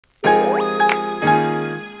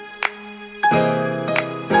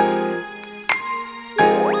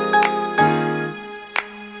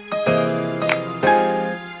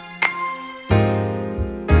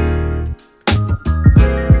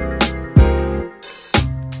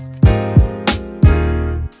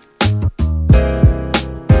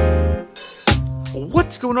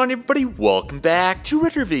going on, everybody? Welcome back to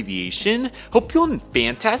Redriveraviation. Hope you're on a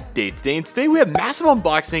fantastic day today, and today we have massive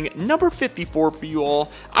unboxing number 54 for you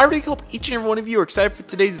all. I already hope each and every one of you are excited for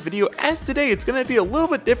today's video, as today it's going to be a little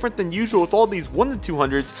bit different than usual with all these 1 to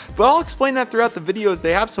 200s, but I'll explain that throughout the video as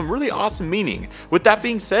they have some really awesome meaning. With that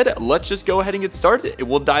being said, let's just go ahead and get started, and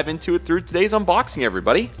we'll dive into it through today's unboxing,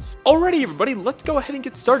 everybody. Alrighty, everybody, let's go ahead and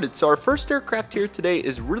get started. So our first aircraft here today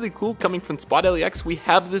is really cool. Coming from SpotLEX, we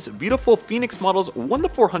have this beautiful Phoenix Models 1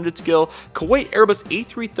 to 400 scale Kuwait Airbus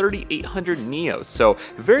A330-800 Neo. So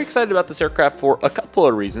very excited about this aircraft for a couple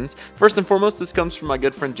of reasons. First and foremost, this comes from my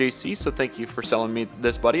good friend JC, so thank you for selling me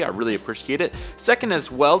this, buddy. I really appreciate it. Second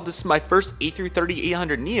as well, this is my first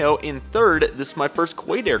A330-800 Neo, and third, this is my first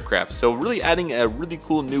Kuwait aircraft. So really adding a really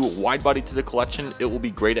cool new wide body to the collection. It will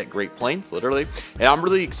be great at great planes, literally, and I'm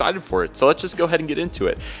really excited for it. So let's just go ahead and get into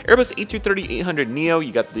it. Airbus A330-800 Neo,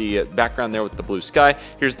 you got the background there with the blue sky.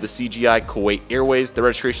 Here's the CGI Kuwait Airways. The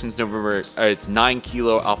registration's November, it's 9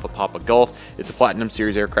 Kilo Alpha Papa Golf. It's a Platinum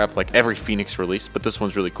Series aircraft like every Phoenix release, but this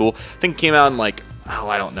one's really cool. I think it came out in like, oh,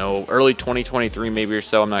 I don't know, early 2023 maybe or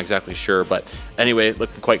so. I'm not exactly sure, but anyway,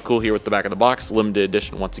 looking quite cool here with the back of the box, limited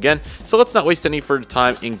edition once again. So let's not waste any further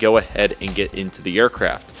time and go ahead and get into the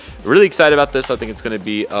aircraft. Really excited about this. I think it's going to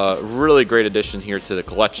be a really great addition here to the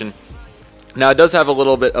collection. Now, it does have a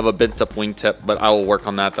little bit of a bent up wingtip, but I will work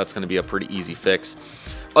on that. That's going to be a pretty easy fix.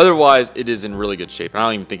 Otherwise, it is in really good shape. I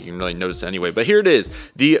don't even think you can really notice it anyway. But here it is,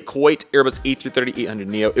 the Kuwait Airbus A330-800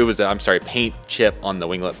 Neo. It was a, paint chip on the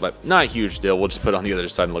winglet, but not a huge deal. We'll just put it on the other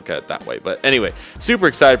side and look at it that way. But anyway, super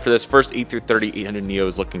excited for this. First A330-800 Neo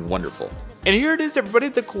is looking wonderful. And here it is, everybody,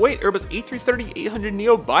 the Kuwait Airbus A330-800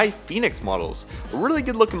 Neo by Phoenix Models. A really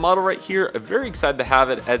good looking model right here. I'm very excited to have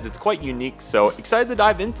it as it's quite unique. So excited to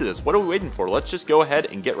dive into this. What are we waiting for? Let's just go ahead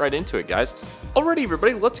and get right into it, guys. Alrighty,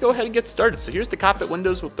 everybody, let's go ahead and get started. So here's the cockpit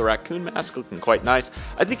windows with the raccoon mask looking quite nice.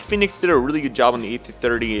 I think Phoenix did a really good job on the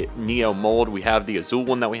A330 Neo mold. We have the Azul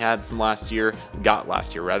one that we had from last year,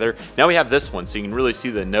 rather. Now we have this one, so you can really see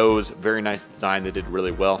the nose. Very nice design. They did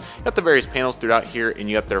really well. You got the various panels throughout here, and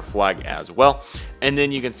you got their flag as well. And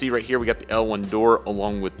then you can see right here we got the L1 door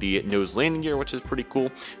along with the nose landing gear, which is pretty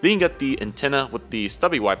cool. Then you got the antenna with the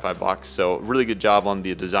stubby Wi-Fi box, so really good job on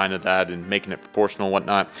the design of that and making it proportional and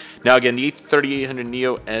whatnot. Now again, the A330-800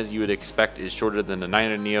 Neo, as you would expect, is shorter than the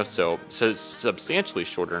 900 Neo, so substantially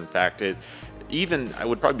shorter. In fact, I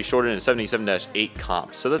would probably be shorter than a 77-8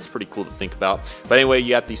 comp, so that's pretty cool to think about. But anyway,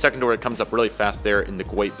 you got the second door that comes up really fast there in the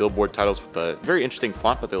Kuwait billboard titles with a very interesting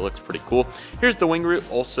font, but that looks pretty cool. Here's the wing root,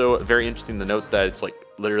 also very interesting to note that it's like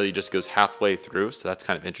literally just goes halfway through, so that's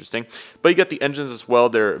kind of interesting. But you got the engines as well.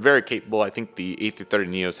 They're very capable. I think the A330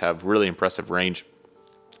 Neos have really impressive range.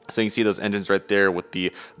 So you can see those engines right there with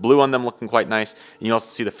the blue on them looking quite nice. And you also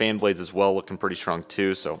see the fan blades as well looking pretty strong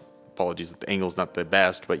too, so apologies that the angle's not the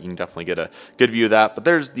best, but you can definitely get a good view of that. But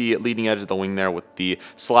there's the leading edge of the wing there with the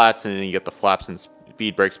slats, and then you get the flaps and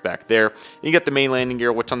speed brakes back there. And you get the main landing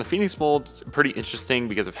gear, which on the Phoenix mold is pretty interesting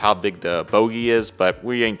because of how big the bogey is, but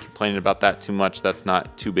we ain't complaining about that too much. That's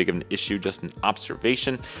not too big of an issue, just an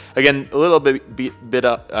observation. Again, a little bit beat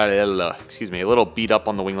up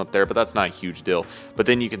on the winglet there, but that's not a huge deal. But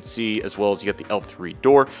then you can see, as well as you got the L3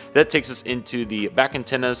 door, that takes us into the back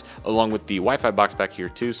antennas along with the Wi-Fi box back here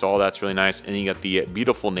too, so all that's really nice. And then you got the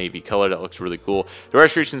beautiful navy color that looks really cool. The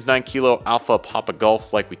registration is 9 Kilo Alpha Papa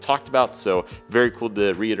Golf, like we talked about, so very cool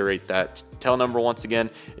to reiterate that tail number once again.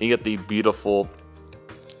 And you get the beautiful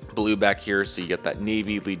blue back here, so you get that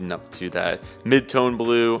navy leading up to that mid-tone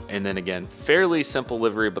blue, and then again, fairly simple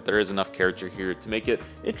livery, but there is enough character here to make it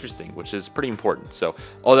interesting, which is pretty important. So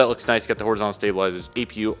all that looks nice. Got the horizontal stabilizers,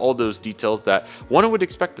 APU, all those details that one would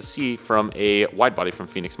expect to see from a wide body from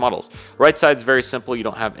Phoenix Models. Right side's very simple. You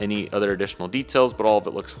don't have any other additional details, but all of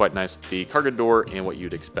it looks quite nice with the cargo door and what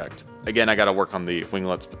you'd expect. Again, I got to work on the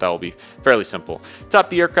winglets, but that will be fairly simple. Top of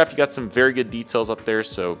the aircraft, you got some very good details up there,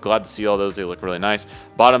 so glad to see all those. They look really nice.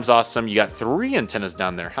 Bottom's awesome. You got 3 antennas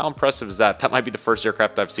down there. How impressive is that? That might be the first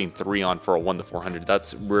aircraft I've seen 3 on for a 1 to 400.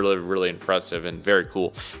 That's really, really impressive and very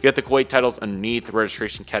cool. You got the Kuwait titles underneath, the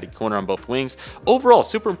registration caddy corner on both wings. Overall,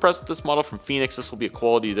 super impressed with this model from Phoenix. This will be a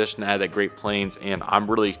quality addition to add at great planes, and I'm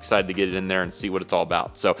really excited to get it in there and see what it's all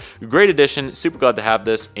about. So great addition. Super glad to have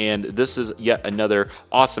this, and this is yet another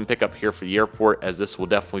awesome pickup here for the airport, as this will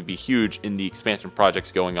definitely be huge in the expansion projects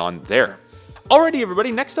going on there. Alrighty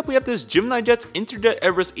everybody, next up we have this GeminiJets Interjet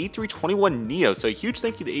Airbus A321neo. So a huge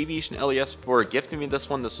thank you to Aviation LES for gifting me this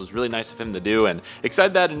one. This was really nice of him to do, and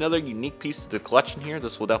excited to add another unique piece to the collection here.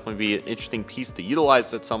 This will definitely be an interesting piece to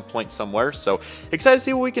utilize at some point somewhere, so excited to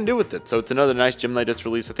see what we can do with it. So it's another nice GeminiJets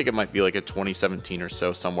release. I think it might be like a 2017 or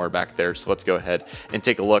so, somewhere back there. So let's go ahead and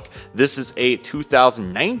take a look. This is a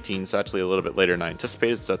 2019, so actually a little bit later than I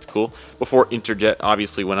anticipated, so that's cool. Before Interjet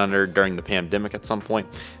obviously went under during the pandemic at some point.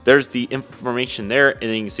 There's the information there, and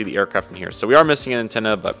then you can see the aircraft in here. So we are missing an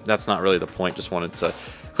antenna, but that's not really the point. Just wanted to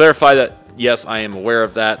clarify that, yes, I am aware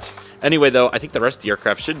of that. Anyway, though, I think the rest of the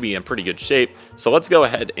aircraft should be in pretty good shape. So let's go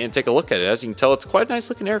ahead and take a look at it. As you can tell, it's quite a nice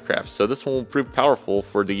looking aircraft. So this one will prove powerful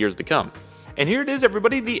for the years to come. And here it is,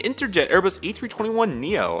 everybody, the Interjet Airbus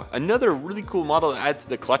A321neo. Another really cool model to add to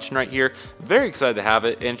the collection right here. Very excited to have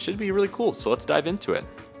it, and should be really cool. So let's dive into it.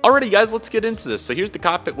 Alrighty guys, let's get into this. So here's the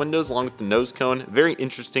cockpit windows along with the nose cone. Very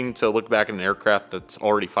interesting to look back at an aircraft that's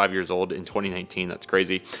already 5 years old in 2019. That's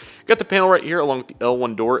crazy. You got the panel right here along with the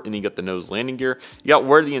L1 door, and then you got the nose landing gear. You got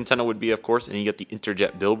where the antenna would be, of course, and you get the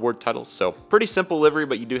Interjet billboard titles. So pretty simple livery,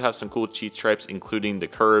 but you do have some cool cheat stripes, including the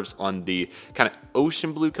curves on the kind of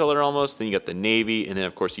ocean blue color almost. Then you got the navy, and then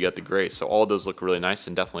of course you got the gray. So all of those look really nice,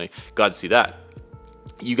 and definitely glad to see that.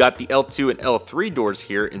 You got the L2 and L3 doors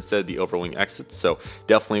here instead of the overwing exits, so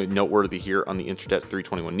definitely noteworthy here on the Interjet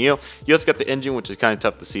 321neo. You also got the engine, which is kind of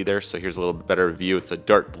tough to see there, so here's a little bit better view. It's a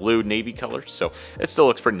dark blue navy color, so it still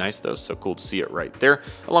looks pretty nice though, so cool to see it right there,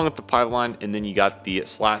 along with the pipeline. And then you got the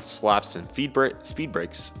slats, slaps, and speed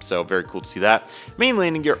brakes, so very cool to see that. Main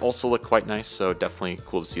landing gear also look quite nice, so definitely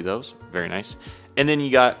cool to see those. Very nice. And then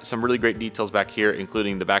you got some really great details back here,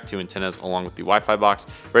 including the back two antennas along with the Wi-Fi box.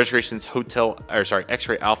 Registration's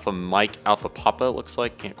X-Ray Alpha Mike Alpha Papa, looks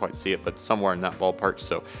like. Can't quite see it, but somewhere in that ballpark.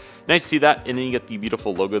 So nice to see that. And then you get the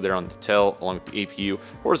beautiful logo there on the tail, along with the APU,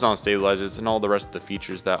 horizontal stabilizers, and all the rest of the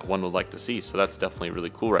features that one would like to see. So that's definitely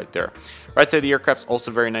really cool right there. Right side of the aircraft's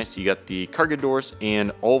also very nice. You got the cargo doors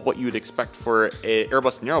and all of what you would expect for an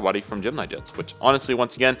Airbus narrowbody from GeminiJets, which honestly,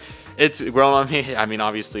 once again, it's grown on me. I mean,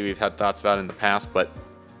 obviously we've had thoughts about it in the past, but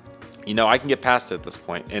you know, I can get past it at this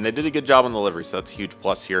point, and they did a good job on the livery, so that's a huge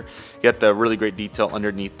plus here. You got the really great detail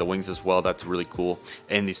underneath the wings as well. That's really cool,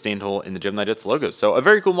 and the stained hole in the GeminiJets logo. So a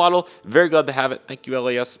very cool model. Very glad to have it. Thank you,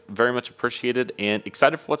 LAS. Very much appreciated, and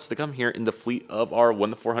excited for what's to come here in the fleet of our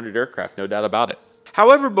 1-400 aircraft. No doubt about it.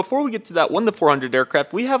 However, before we get to that 1-400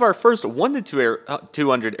 aircraft, we have our first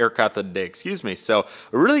 1-200 aircraft of the day, excuse me. So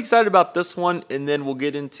we're really excited about this one, and then we'll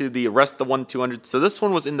get into the rest of the 1-200. So this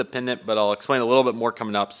one was independent, but I'll explain a little bit more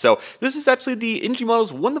coming up. So this is actually the NG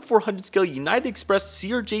Models 1-400 scale United Express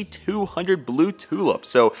CRJ200 Blue Tulip.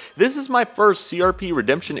 So this is my first CRP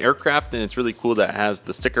redemption aircraft, and it's really cool that it has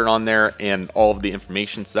the sticker on there and all of the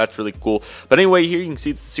information, so that's really cool. But anyway, here you can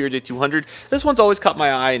see it's the CRJ200. This one's always caught my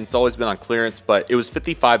eye, and it's always been on clearance, but it was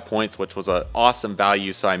 55 points, which was an awesome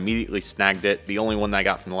value, so I immediately snagged it. The only one that I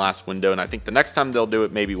got from the last window, and I think the next time they'll do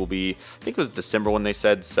it maybe will be, I think it was December when they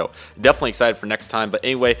said, so definitely excited for next time. But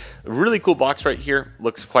anyway, really cool box right here.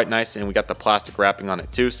 Looks quite nice, and we got the plastic wrapping on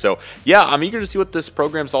it too. So yeah, I'm eager to see what this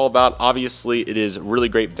program's all about. Obviously, it is really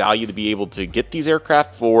great value to be able to get these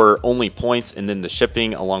aircraft for only points, and then the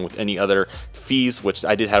shipping along with any other fees, which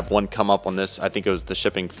I did have one come up on this. I think it was the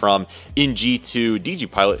shipping from NG to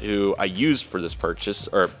DG Pilot, who I used for this purchase,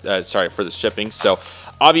 or sorry, for the shipping. So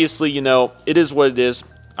obviously, you know, it is what it is.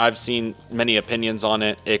 I've seen many opinions on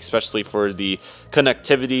it, especially for the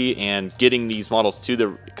connectivity and getting these models to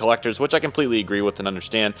the collectors, which I completely agree with and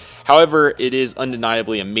understand. However, it is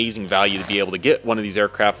undeniably amazing value to be able to get one of these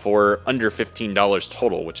aircraft for under $15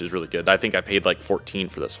 total, which is really good. I think I paid like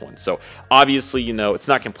 $14 for this one. So obviously, you know, it's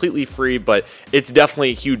not completely free, but it's definitely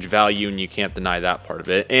a huge value, and you can't deny that part of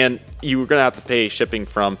it. And you're going to have to pay shipping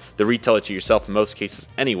from the retailer to yourself in most cases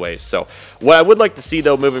anyway. So what I would like to see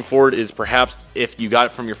though moving forward is perhaps if you got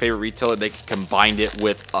it from your favorite retailer, they could combine it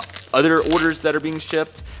with other orders that are being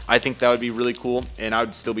shipped. I think that would be really cool, and I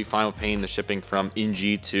would still be fine with paying the shipping from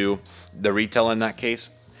NG to the retailer in that case.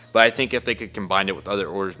 But I think if they could combine it with other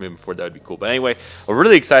orders moving forward, that would be cool. But anyway, I'm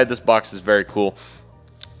really excited. This box is very cool.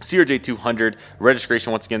 CRJ200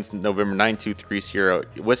 registration, once again, is November 923 Sierra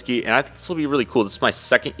Whiskey, and I think this will be really cool. This is my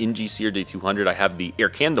second NG CRJ200. I have the Air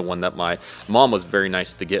Canada one that my mom was very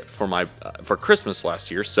nice to get for my for Christmas last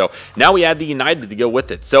year. So now we add the United to go with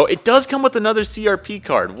it. So it does come with another CRP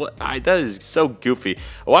card. That is so goofy.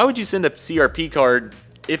 Why would you send a CRP card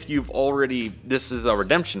if you've already, this is a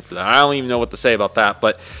redemption for that? I don't even know what to say about that,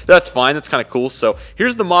 but that's fine. That's kind of cool. So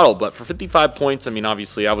here's the model, but for 55 points, I mean,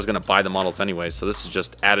 obviously I was going to buy the models anyway, so this is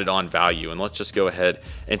just added on value. And let's just go ahead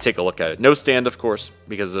and take a look at it. No stand, of course,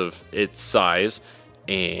 because of its size.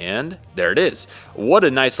 And there it is. What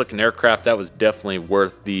a nice looking aircraft. That was definitely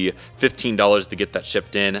worth the $15 to get that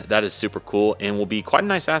shipped in. That is super cool and will be quite a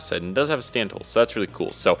nice asset, and does have a stand hole, so that's really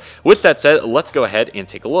cool. So with that said, let's go ahead and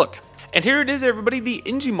take a look. And here it is, everybody, the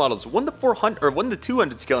NG models, 1 to 400, or 1 to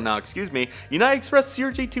 200 scale now, excuse me. United Express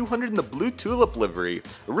CRJ200 in the blue tulip livery.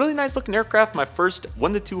 A really nice looking aircraft. My first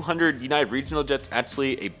 1 to 200 United Regional Jets,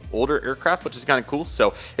 actually a older aircraft, which is kind of cool.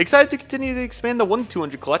 So excited to continue to expand the 1 to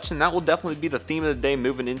 200 collection. That will definitely be the theme of the day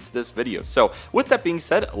moving into this video. So with that being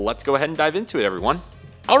said, let's go ahead and dive into it, everyone.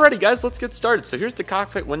 Alrighty guys, let's get started. So here's the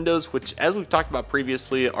cockpit windows, which as we've talked about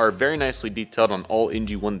previously are very nicely detailed on all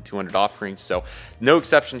NG 1 to 200 offerings. So no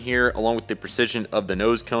exception here, along with the precision of the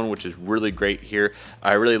nose cone, which is really great here.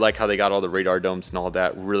 I really like how they got all the radar domes and all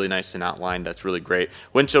that really nice and outlined. That's really great.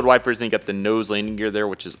 Windshield wipers, and you got the nose landing gear there,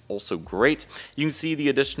 which is also great. You can see the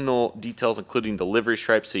additional details, including the livery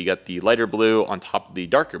stripes. So you got the lighter blue on top of the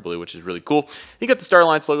darker blue, which is really cool. You got the Star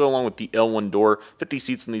Alliance logo along with the L1 door, 50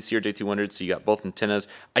 seats in the CRJ200, so you got both antennas.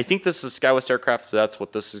 I think this is a SkyWest aircraft, so that's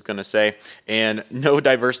what this is going to say. And no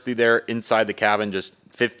diversity there inside the cabin, just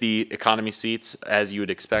 50 economy seats as you would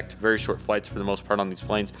expect. Very short flights for the most part on these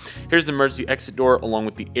planes. Here's the emergency exit door along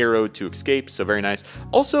with the arrow to escape, so very nice.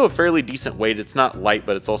 Also a fairly decent weight. It's not light,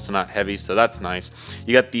 but it's also not heavy, so that's nice.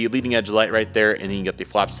 You got the leading edge light right there, and then you got the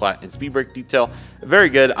flap slat and speed brake detail. Very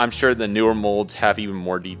good. I'm sure the newer molds have even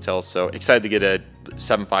more details, so excited to get a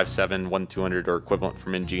 757, 1-200 or equivalent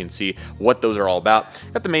from NG and see what those are all about.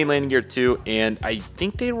 Got the main landing gear too, and I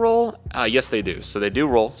think they roll. Yes, they do. So they do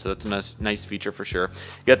roll, so that's a nice feature for sure.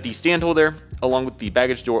 You got the stand hole there, along with the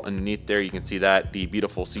baggage door underneath there. You can see that, the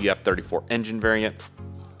beautiful CF34 engine variant.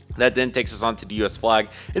 That then takes us on to the US flag,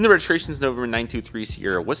 and the registration is November 923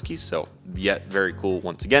 Sierra Whiskey, so yet very cool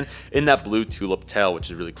once again, in that blue tulip tail,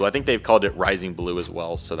 which is really cool. I think they've called it Rising Blue as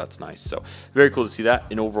well, so that's nice. So very cool to see that,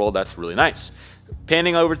 and overall that's really nice.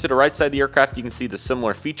 Panning over to the right side of the aircraft, you can see the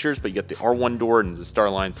similar features, but you get the R1 door and the Star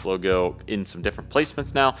Alliance logo in some different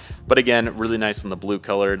placements now. But again, really nice on the blue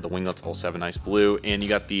color. The winglets also have a nice blue, and you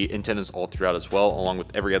got the antennas all throughout as well, along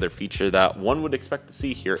with every other feature that one would expect to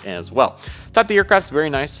see here as well. Top of the aircraft is very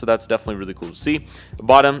nice, so that's definitely really cool to see.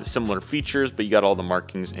 Bottom, similar features, but you got all the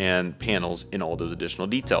markings and panels in all those additional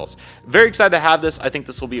details. Very excited to have this. I think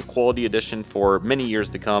this will be a quality addition for many years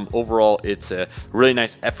to come. Overall, it's a really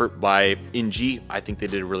nice effort by NG. I think they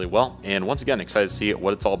did it really well, and once again, excited to see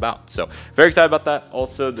what it's all about. So very excited about that.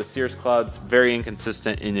 Also, the Cirrus cloud's very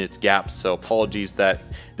inconsistent in its gaps, so apologies that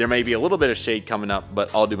there may be a little bit of shade coming up, but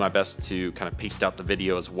I'll do my best to kind of paste out the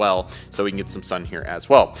video as well so we can get some sun here as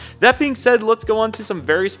well. That being said, let's go on to some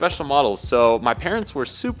very special models. So my parents were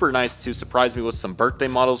super nice to surprise me with some birthday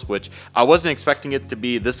models, which I wasn't expecting it to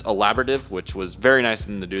be this elaborative, which was very nice of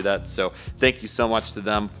them to do that. So thank you so much to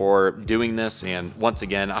them for doing this, and once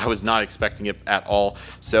again, I was not expecting it at all.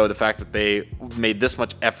 So the fact that they made this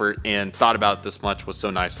much effort and thought about it this much was so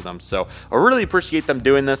nice of them. So I really appreciate them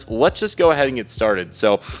doing this. Let's just go ahead and get started.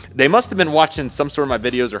 So they must have been watching some sort of my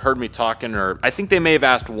videos or heard me talking, or I think they may have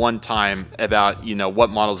asked one time about, you know, what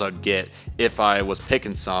models I'd get if I was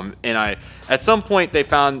picking some. And at some point they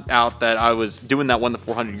found out that I was doing that 1 to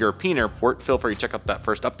 400 European airport. Feel free to check out that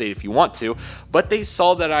first update if you want to, but they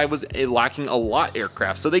saw that I was lacking a lot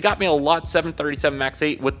aircraft. So they got me a lot 737 MAX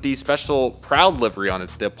 8 with the special Proud livery on it,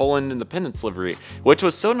 the Poland Independence livery, which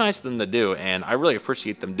was so nice of them to do, and I really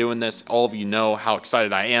appreciate them doing this. All of you know how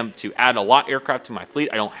excited I am to add a lot aircraft to my fleet.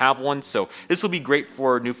 I don't have one, so this will be great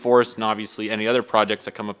for New Forest and obviously any other projects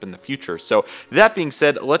that come up in the future. So that being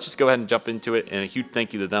said, let's just go ahead and jump into it, and a huge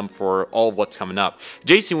thank you to them for all of what's coming up.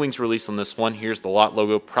 JC Wings released on this one. Here's the lot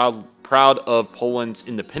logo, proud of Poland's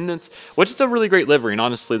independence, which is a really great livery, and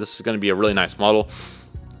honestly this is going to be a really nice model.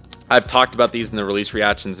 I've talked about these in the release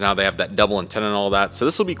reactions. Now they have that double antenna and all that, so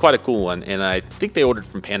this will be quite a cool one, and I think they ordered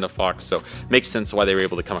from Panda Fox, so makes sense why they were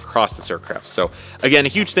able to come across this aircraft. So again, a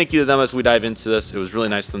huge thank you to them as we dive into this. It was really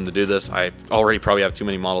nice of them to do this. I already probably have too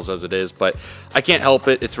many models as it is, but I can't help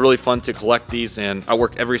it. It's really fun to collect these, and I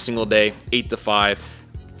work every single day, 8 to 5,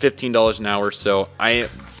 $15 an hour, so I am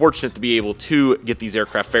fortunate to be able to get these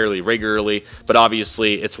aircraft fairly regularly, but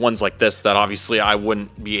obviously it's ones like this that obviously I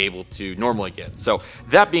wouldn't be able to normally get. So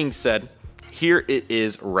that being said, here it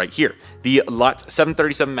is right here. The Lot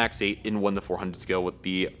 737 MAX 8 in 1 to 400 scale with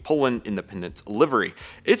the Poland Independence livery.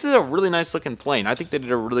 It's a really nice looking plane. I think they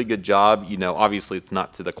did a really good job. You know, obviously it's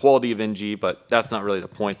not to the quality of NG, but that's not really the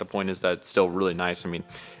point. The point is that it's still really nice. I mean,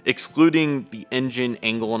 excluding the engine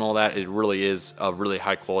angle and all that, it really is a really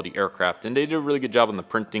high quality aircraft, and they did a really good job on the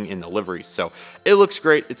printing and the livery. So it looks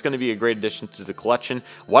great. It's going to be a great addition to the collection.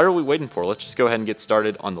 What are we waiting for? Let's just go ahead and get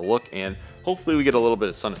started on the look, and hopefully we get a little bit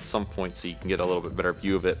of sun at some point so you can get a little bit better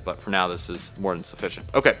view of it, but for now this is more than sufficient.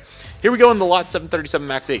 Okay, here we go in the Lot 737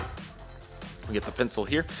 MAX 8. We get the pencil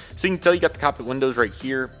here, so you can tell you got the cockpit windows right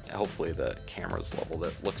here. Hopefully the camera's leveled.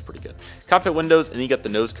 It looks pretty good. Cockpit windows, and you got the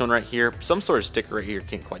nose cone right here. Some sort of sticker right here.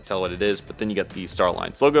 Can't quite tell what it is, but then you got the Star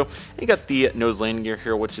Alliance logo. And you got the nose landing gear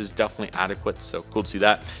here, which is definitely adequate. So cool to see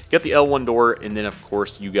that. You got the L1 door, and then of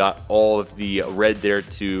course you got all of the red there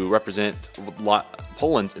to represent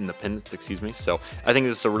Poland's independence, excuse me. So I think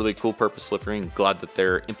this is a really cool purpose livery, and glad that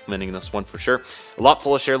they're implementing this one for sure. A lot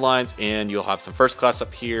Polish Airlines, and you'll have some first class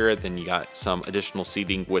up here. Then you got some additional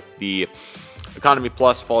seating with the Economy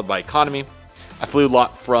Plus, followed by Economy. I flew a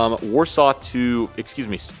lot from Warsaw to,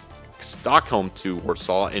 Stockholm to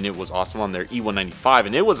Warsaw, and it was awesome on their E195,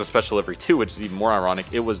 and it was a special livery too, which is even more ironic.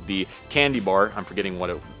 It was the candy bar. I'm forgetting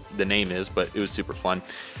what the name is, but it was super fun.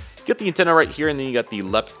 You got the antenna right here, and then you got the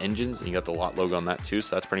LEP engines, and you got the LOT logo on that too,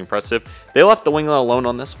 so that's pretty impressive. They left the winglet alone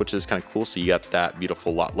on this, which is kind of cool, so you got that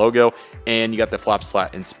beautiful LOT logo, and you got the flap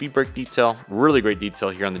slat and speed brake detail. Really great detail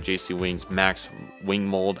here on the JC Wings Max wing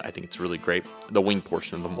mold. I think it's really great. The wing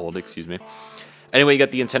portion of the mold, excuse me. Anyway, you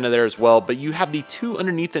got the antenna there as well, but you have the two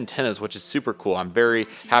underneath antennas, which is super cool. I'm very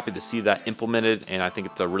happy to see that implemented, and I think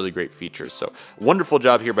it's a really great feature. So wonderful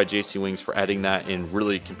job here by JC Wings for adding that and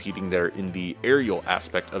really competing there in the aerial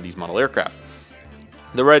aspect of these model aircraft.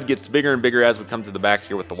 The red gets bigger and bigger as we come to the back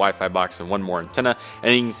here with the Wi-Fi box and one more antenna.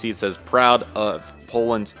 And you can see it says proud of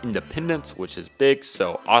Poland's independence, which is big.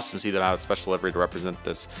 So awesome to see that I have a special livery to represent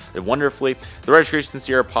this wonderfully. The registration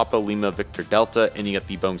Sierra Papa Lima Victor Delta, and you got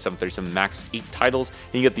the Boeing 737 MAX 8 titles,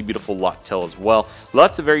 and you got the beautiful LOT tail as well.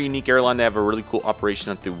 LOT's a very unique airline. They have a really cool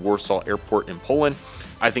operation at the Warsaw Airport in Poland.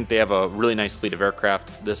 I think they have a really nice fleet of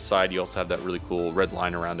aircraft. This side, you also have that really cool red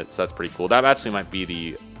line around it, so that's pretty cool. That actually might be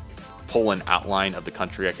the Poland outline of the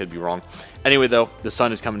country. I could be wrong. Anyway, though, the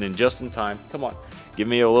sun is coming in just in time. Come on, give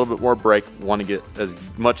me a little bit more break. Want to get as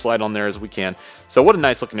much light on there as we can. So what a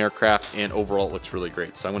nice looking aircraft, and overall it looks really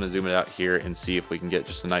great. So I'm going to zoom it out here and see if we can get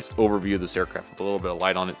just a nice overview of this aircraft with a little bit of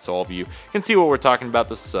light on it, so all of you can see what we're talking about.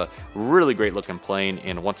 This is a really great looking plane,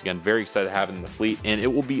 and once again, very excited to have it in the fleet, and it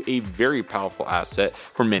will be a very powerful asset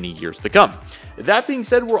for many years to come. That being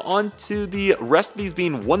said, we're on to the rest of these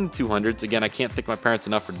being 200's. Again, I can't thank my parents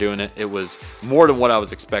enough for doing it. It was more than what I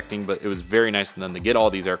was expecting, but it was very nice of them to get all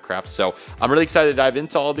these aircraft. So I'm really excited to dive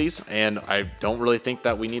into all these, and I don't really think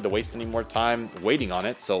that we need to waste any more time waiting on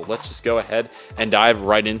it. So let's just go ahead and dive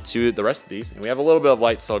right into the rest of these. And we have a little bit of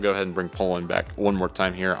light, so I'll go ahead and bring Poland back one more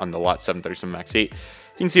time here on the Lot 737 MAX 8. You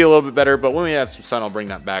can see a little bit better, but when we have some sun, I'll bring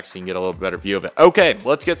that back so you can get a little better view of it. Okay,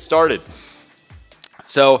 let's get started.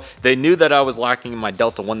 So they knew that I was lacking in my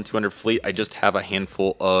Delta 1200 fleet. I just have a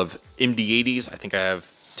handful of MD-80s. I think I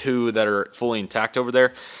have two that are fully intact over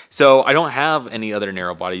there. So I don't have any other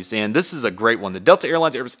narrow bodies, and this is a great one. The Delta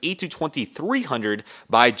Airlines Airbus A220-300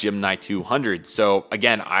 by Gemini 200. So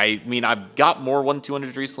again, I mean, I've got more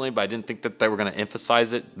 1200s recently, but I didn't think that they were going to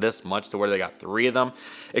emphasize it this much to where they got three of them,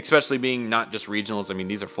 especially being not just regionals. I mean,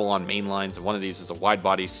 these are full-on main lines, and one of these is a wide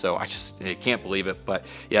body, so I can't believe it. But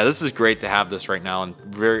yeah, this is great to have this right now, and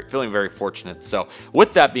feeling very fortunate. So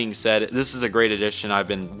with that being said, this is a great addition. I've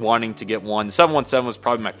been wanting to get one. The 717 was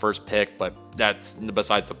probably my first pick, but that's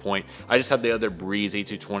besides the point. I just had the other Breeze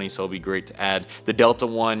A220, so it'll be great to add the Delta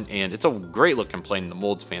one, and it's a great looking plane. The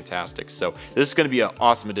mold's fantastic, so this is going to be an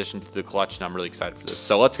awesome addition to the collection. I'm really excited for this.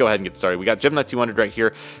 So let's go ahead and get started. We got Gemini 200 right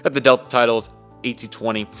here, got the Delta titles,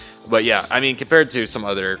 A220. But yeah, I mean, compared to some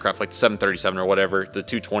other aircraft like the 737 or whatever, the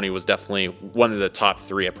 220 was definitely one of the top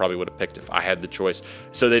three I probably would have picked if I had the choice.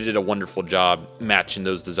 So they did a wonderful job matching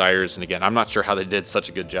those desires, and again, I'm not sure how they did such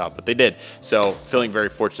a good job, but they did. So feeling very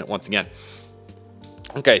fortunate once again.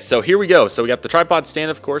 Okay, so here we go. So we got the tripod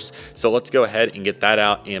stand, of course. So let's go ahead and get that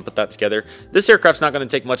out and put that together. This aircraft's not going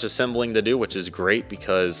to take much assembling to do, which is great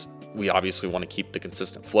because we obviously want to keep the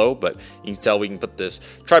consistent flow, but you can tell we can put this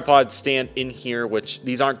tripod stand in here, which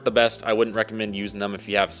these aren't the best. I wouldn't recommend using them if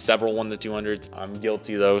you have several 200's. I'm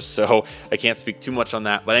guilty though, so I can't speak too much on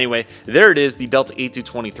that. But anyway, there it is, the Delta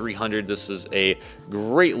A220-300. This is a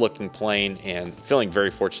great looking plane, and feeling very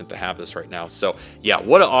fortunate to have this right now. So yeah,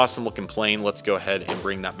 what an awesome looking plane. Let's go ahead and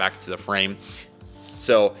bring that back to the frame.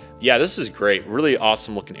 So yeah, this is great. Really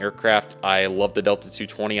awesome looking aircraft. I love the Delta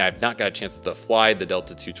 220. I have not got a chance to fly the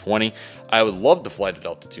Delta 220. I would love to fly the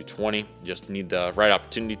Delta 220. Just need the right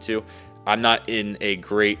opportunity to. I'm not in a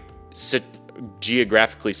great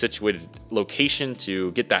geographically situated location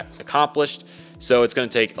to get that accomplished. So it's going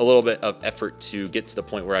to take a little bit of effort to get to the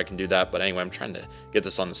point where I can do that. But anyway, I'm trying to get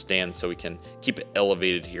this on the stand so we can keep it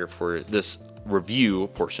elevated here for this review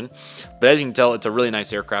portion. But as you can tell, it's a really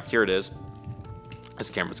nice aircraft. Here it is. This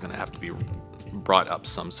camera's going to have to be brought up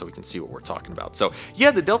some so we can see what we're talking about. So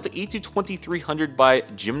yeah, the Delta A220-300 by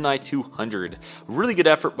Gemini 200. Really good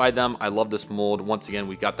effort by them. I love this mold. Once again,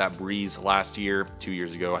 we got that breeze last year, 2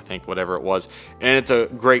 years ago, I think, whatever it was. And it's a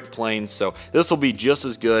great plane. So this will be just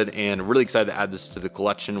as good, and really excited to add this to the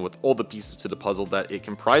collection with all the pieces to the puzzle that it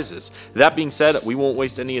comprises. That being said, we won't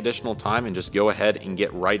waste any additional time and just go ahead and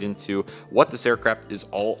get right into what this aircraft is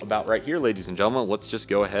all about right here, ladies and gentlemen. Let's just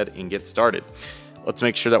go ahead and get started. Let's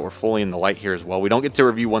make sure that we're fully in the light here as well. We don't get to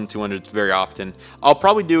review 1-200s very often. I'll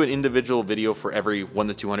probably do an individual video for every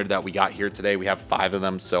 1-200 that we got here today. We have 5 of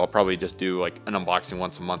them, so I'll probably just do like an unboxing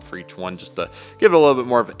once a month for each one, just to give it a little bit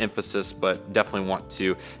more of an emphasis, but definitely want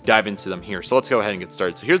to dive into them here. So let's go ahead and get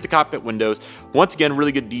started. So here's the cockpit windows. Once again,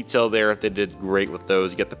 really good detail there. They did great with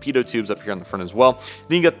those. You got the pitot tubes up here on the front as well.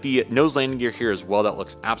 Then you got the nose landing gear here as well. That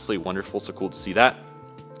looks absolutely wonderful, so cool to see that.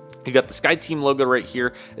 You got the SkyTeam logo right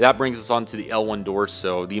here. That brings us on to the L1 door,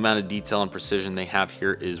 so the amount of detail and precision they have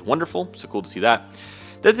here is wonderful, so cool to see that.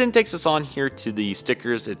 That then takes us on here to the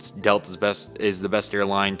stickers. It's Delta's the best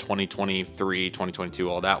airline 2023, 2022,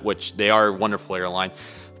 all that, which they are a wonderful airline.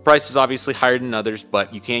 Price is obviously higher than others,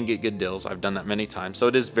 but you can get good deals. I've done that many times, so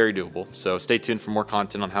it is very doable. So stay tuned for more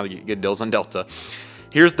content on how to get good deals on Delta.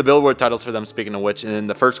 Here's the billboard titles for them, speaking of which, and then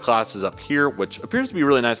the first class is up here, which appears to be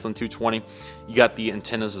really nice on 220. You got the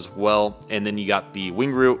antennas as well, and then you got the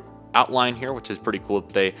wing root outline here, which is pretty cool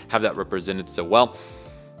that they have that represented so well.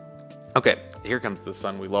 Okay, here comes the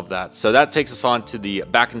sun. We love that. So that takes us on to the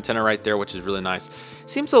back antenna right there, which is really nice.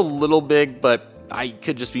 Seems a little big, but I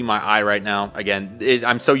could just be my eye right now. Again,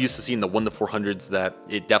 I'm so used to seeing the 1-400s that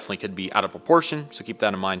it definitely could be out of proportion, so keep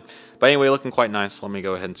that in mind. But anyway, looking quite nice. Let me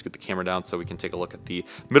go ahead and scoot the camera down so we can take a look at the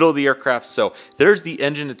middle of the aircraft. So there's the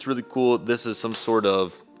engine. It's really cool. This is some sort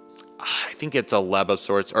of, I think it's a Leb of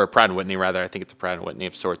sorts, or a Pratt & Whitney rather. I think it's a Pratt & Whitney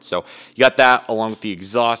of sorts. So you got that along with the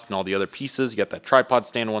exhaust and all the other pieces. You got that tripod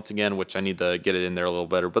stand once again, which I need to get it in there a little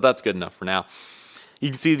better, but that's good enough for now. You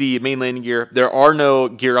can see the main landing gear. There are no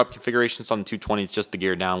gear up configurations on the 220. It's just the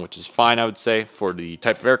gear down, which is fine, I would say, for the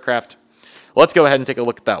type of aircraft. Let's go ahead and take a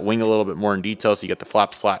look at that wing a little bit more in detail. So you got the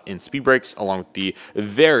flap slat and speed brakes, along with the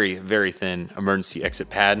very, very thin emergency exit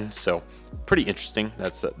pad. So pretty interesting.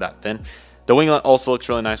 That's that thin. The wing also looks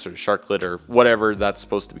really nice, or sharklet, or whatever that's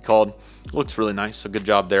supposed to be called. It looks really nice. So good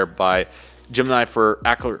job there by Gemini for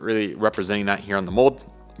accurately representing that here on the mold.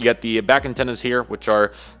 You got the back antennas here, which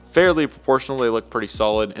are fairly proportional. They look pretty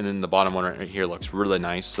solid, and then the bottom one right here looks really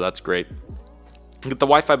nice, so that's great. You get the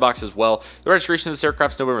Wi-Fi box as well. The registration of this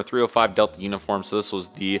aircraft is November 305 Delta uniform, so this was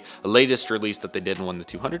the latest release that they did in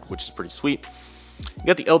 1-200, which is pretty sweet. You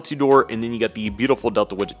got the L2 door, and then you got the beautiful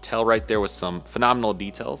Delta widget tail right there with some phenomenal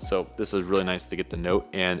details. So this is really nice to get the note,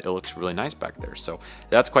 and it looks really nice back there, so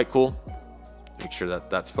that's quite cool. Make sure that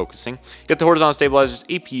that's focusing. You get the horizontal stabilizers,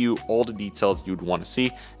 APU, all the details you'd want to see,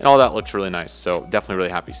 and all that looks really nice. So definitely really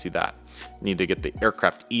happy to see that. You need to get the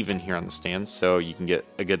aircraft even here on the stand so you can get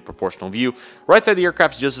a good proportional view. Right side of the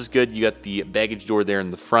aircraft is just as good. You got the baggage door there in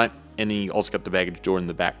the front, and then you also got the baggage door in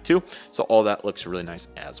the back too. So all that looks really nice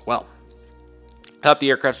as well. Thought the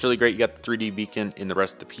aircraft's really great. You got the 3D beacon in the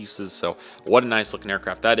rest of the pieces, so what a nice looking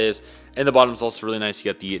aircraft that is. And the bottom's also really nice.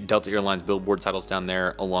 You got the Delta Airlines billboard titles down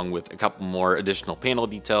there, along with a couple more additional panel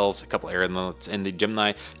details, a couple air inlets, and the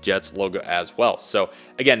GeminiJets logo as well. So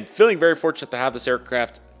again, feeling very fortunate to have this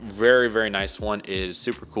aircraft. Very, very nice one. It is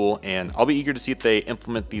super cool, and I'll be eager to see if they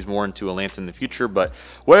implement these more into a Lanta in the future. But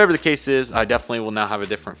whatever the case is, I definitely will now have a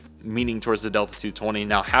different meaning towards the Delta 220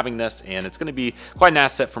 now having this, and it's going to be quite an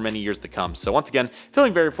asset for many years to come. So once again,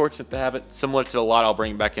 feeling very fortunate to have it. Similar to the lot I'll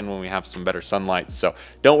bring back in when we have some better sunlight, so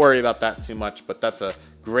don't worry about that too much, but that's a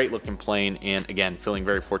great looking plane, and again, feeling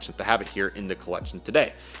very fortunate to have it here in the collection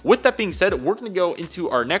today. With that being said, we're going to go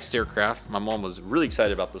into our next aircraft. My mom was really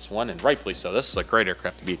excited about this one, and rightfully so. This is a great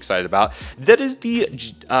aircraft to be excited about. That is the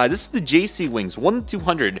this is the JC Wings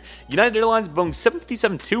 1-200 United Airlines Boeing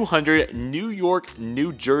 757-200 New York,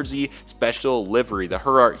 New Jersey special livery, the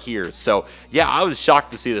her art here. So yeah, I was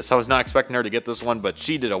shocked to see this. I was not expecting her to get this one, but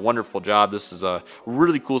she did a wonderful job. This is a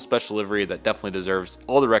really cool special livery that definitely deserves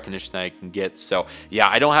all the recognition that I can get. So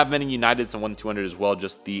yeah, I don't have many Uniteds and 1-200 as well,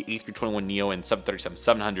 just the A321neo and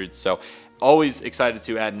 737-700. So always excited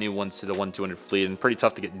to add new ones to the 1-200 fleet, and pretty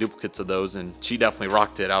tough to get duplicates of those, and she definitely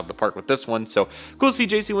rocked it out of the park with this one. So cool to see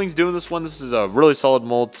JC Wings doing this one. This is a really solid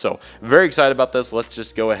mold, so very excited about this. Let's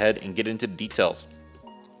just go ahead and get into the details.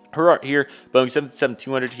 Her art here, Boeing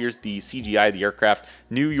 757-200. Here's the CGI of the aircraft.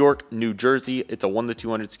 New York, New Jersey. It's a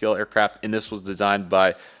 1-200 scale aircraft, and this was designed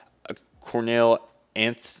by Cornell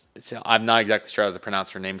Ants. I'm not exactly sure how to pronounce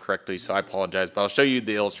her name correctly, so I apologize, but I'll show you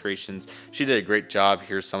the illustrations. She did a great job.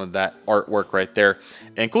 Here's some of that artwork right there.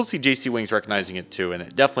 And cool to see JC Wings recognizing it too, and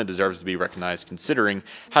it definitely deserves to be recognized considering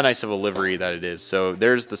how nice of a livery that it is. So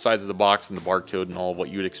there's the size of the box and the barcode and all of what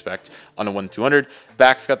you would expect on a 1-200.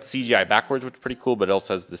 Back's got the CGI backwards, which is pretty cool, but it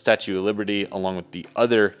also has the Statue of Liberty along with the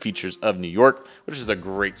other features of New York, which is a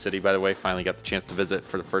great city, by the way. Finally got the chance to visit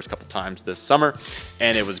for the first couple times this summer,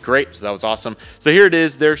 and it was great, so that was awesome. So here it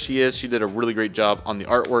is. There she is. She did a really great job on the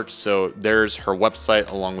artwork. So there's her website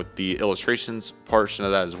along with the illustrations portion of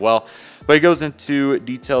that as well. But it goes into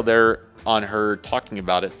detail there on her talking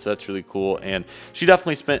about it, so that's really cool. And she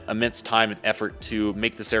definitely spent immense time and effort to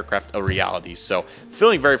make this aircraft a reality. So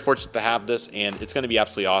feeling very fortunate to have this, and it's going to be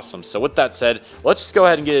absolutely awesome. So with that said, let's just go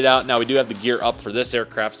ahead and get it out. Now we do have the gear up for this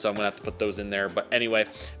aircraft, so I'm going to have to put those in there. But anyway,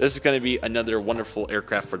 this is going to be another wonderful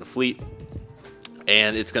aircraft for the fleet,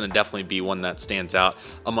 and it's going to definitely be one that stands out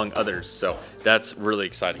among others. So that's really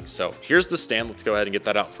exciting. So here's the stand. Let's go ahead and get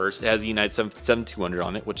that out first. It has the United 757-200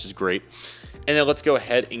 on it, which is great. And then let's go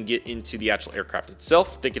ahead and get into the actual aircraft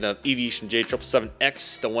itself. Thinking of Aviation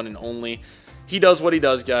J777X, the one and only. He does what he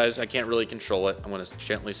does, guys. I can't really control it. I'm going to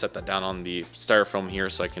gently set that down on the styrofoam here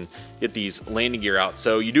so I can get these landing gear out.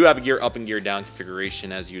 So you do have a gear up and gear down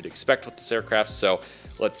configuration as you'd expect with this aircraft. So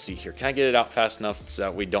let's see here. Can I get it out fast enough so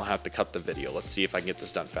that we don't have to cut the video? Let's see if I can get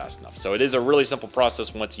this done fast enough. So it is a really simple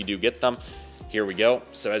process once you do get them. Here we go.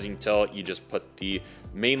 So as you can tell, you just put the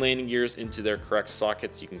main landing gears into their correct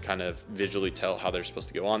sockets. You can kind of visually tell how they're supposed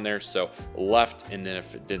to go on there. So left, and then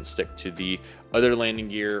if it didn't stick to the other landing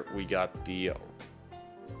gear, we got the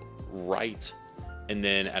right, and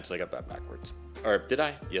then actually I got that backwards. Or did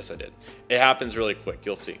I? Yes, I did. It happens really quick.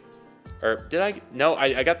 You'll see. Or did I? No,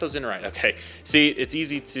 I got those in right. Okay. See, it's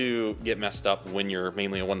easy to get messed up when you're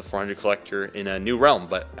mainly a 1-400 collector in a new realm,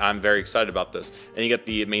 but I'm very excited about this. And you get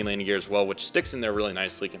the main landing gear as well, which sticks in there really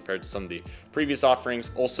nicely compared to some of the previous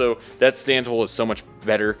offerings. Also, that stand hole is so much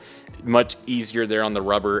better, much easier there on the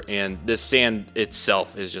rubber, and this stand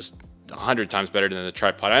itself is just 100 times better than the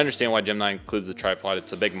tripod. I understand why Gemini includes the tripod.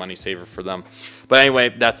 It's a big money saver for them. But anyway,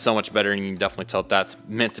 that's so much better, and you can definitely tell that's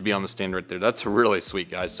meant to be on the stand right there. That's really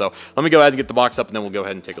sweet, guys. So let me go ahead and get the box up, and then we'll go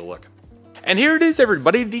ahead and take a look. And here it is,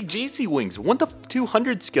 everybody, the JC Wings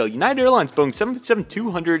 1-200 scale United Airlines Boeing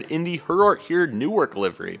 757-200 in the Her Art Here Newark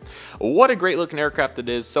livery. What a great looking aircraft it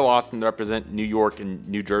is. So awesome to represent New York and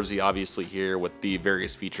New Jersey, obviously, here with the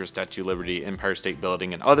various features, Statue of Liberty, Empire State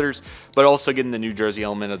Building, and others, but also getting the New Jersey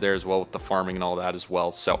element of there as well with the farming and all that as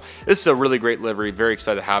well. So this is a really great livery. Very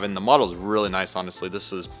excited to have it. And the model is really nice, honestly.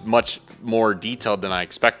 This is much more detailed than I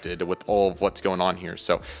expected with all of what's going on here.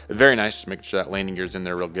 So very nice, just making sure that landing gear is in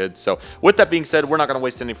there real good. So with that being said, we're not going to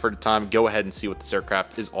waste any further time. Go ahead and see what this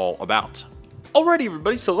aircraft is all about. Alrighty,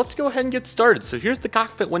 everybody, so let's go ahead and get started. So here's the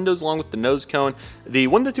cockpit windows along with the nose cone. The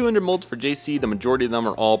 1-200 molds for JC, the majority of them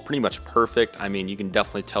are all pretty much perfect. I mean, you can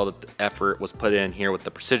definitely tell that the effort was put in here with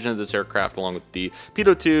the precision of this aircraft, along with the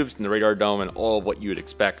pitot tubes and the radar dome and all of what you would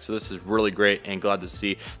expect. So this is really great, and glad to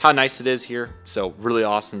see how nice it is here. So really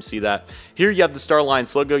awesome to see that. Here you have the Star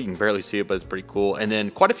Alliance logo. You can barely see it, but it's pretty cool. And then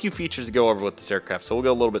quite a few features to go over with this aircraft, so we'll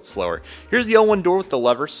go a little bit slower. Here's the L1 door with the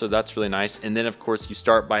lever, so that's really nice. And then, of course, you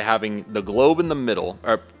start by having the globe in the middle.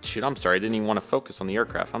 Or shoot, I'm sorry, I didn't even want to focus on the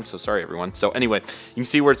aircraft. I'm so sorry, everyone. So anyway, you can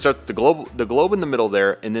see where it starts, the globe in the middle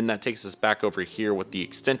there, and then that takes us back over here with the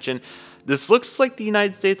extension. This looks like the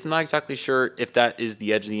United States. I'm not exactly sure if that is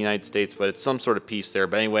the edge of the United States, but it's some sort of piece there.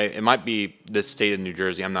 But anyway, it might be the state of New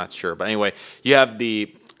Jersey. I'm not sure. But anyway, you have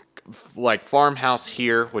the like farmhouse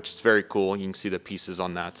here, which is very cool. You can see the pieces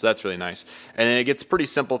on that, so that's really nice. And then it gets pretty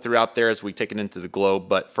simple throughout there as we take it into the globe.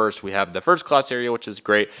 But first we have the first class area, which is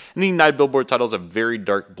great, and the United Billboard title is a very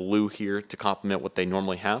dark blue here to complement what they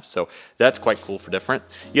normally have, so that's quite cool for different.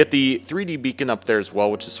 You get the 3D beacon up there as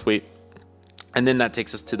well, which is sweet. And then that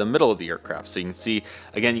takes us to the middle of the aircraft. So you can see,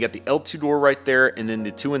 again, you got the L2 door right there, and then the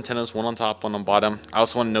two antennas, one on top, one on bottom. I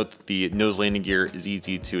also want to note that the nose landing gear is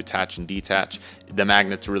easy to attach and detach. The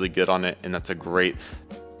magnet's really good on it, and that's a great,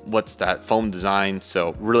 what's that, foam design.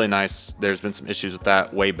 So really nice. There's been some issues with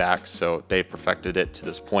that way back, so they've perfected it to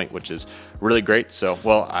this point, which is really great. So,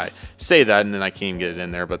 well, I say that and then I can't even get it in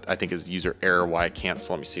there, but I think it's user error why I can't.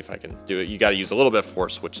 So let me see if I can do it. You got to use a little bit of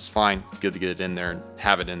force, which is fine. Good to get it in there and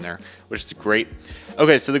have it in there, which is great.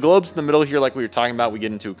 Okay, so the globe's in the middle here, like we were talking about. We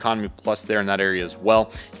get into Economy Plus there in that area as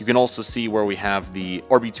well. You can also see where we have the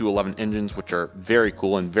RB211 engines, which are very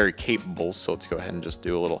cool and very capable. So let's go ahead and just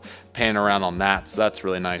do a little pan around on that. So that's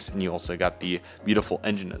really nice. And you also got the beautiful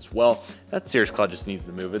engine as well. That Cirrus cloud just needs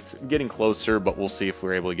to move. It's getting closer, but we'll see if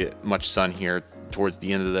we're able to get much sun here towards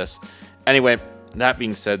the end of this. Anyway, that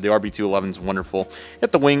being said, the RB211 is wonderful.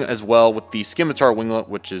 Got the wing as well with the scimitar winglet,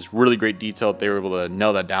 which is really great detail. They were able to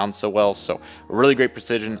nail that down so well. So really great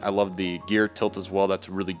precision. I love the gear tilt as well. That's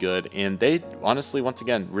really good. And they honestly, once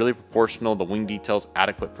again, really proportional. The wing details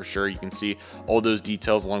adequate for sure. You can see all those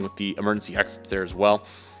details along with the emergency exits there as well.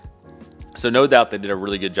 So no doubt they did a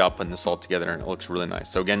really good job putting this all together, and it looks really nice.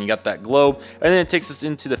 So again, you got that globe, and then it takes us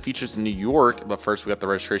into the features in New York. But first, we got the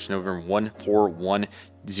registration over in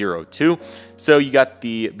 14102. So you got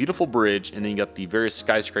the beautiful bridge, and then you got the various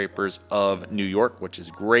skyscrapers of New York, which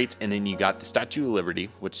is great. And then you got the Statue of Liberty,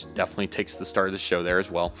 which definitely takes the start of the show there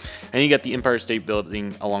as well. And you got the Empire State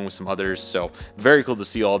Building along with some others. So very cool to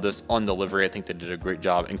see all this on the livery. I think they did a great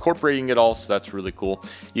job incorporating it all, so that's really cool.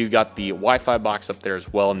 You got the Wi-Fi box up there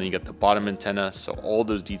as well, and then you got the bottom antenna. So all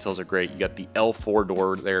those details are great. You got the L4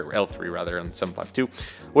 door there, L3 rather, on 752,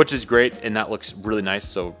 which is great, and that looks really nice.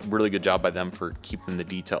 So really good job by them for keeping the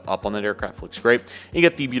detail up on that aircraft. Looks great. And you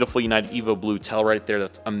got the beautiful United Evo blue tail right there.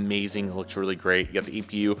 That's amazing. It looks really great. You got the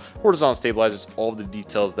EPU, horizontal stabilizers, all the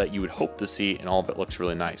details that you would hope to see, and all of it looks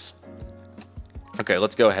really nice. Okay,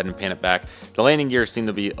 let's go ahead and pan it back. The landing gear seemed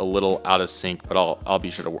to be a little out of sync, but I'll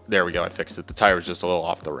be sure to, there we go, I fixed it. The tire was just a little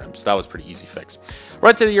off the rim, so that was pretty easy fix.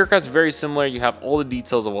 Right to the aircraft is very similar. You have all the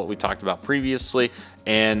details of what we talked about previously,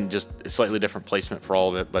 and just a slightly different placement for all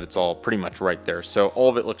of it, but it's all pretty much right there. So all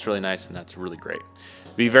of it looks really nice, and that's really great.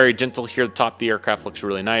 Be very gentle here. The top of the aircraft looks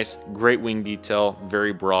really nice. Great wing detail,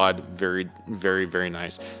 very broad, very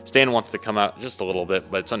nice. Stand wants to come out just a little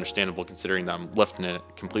bit, but it's understandable considering that I'm lifting it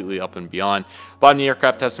completely up and beyond. Bottom of the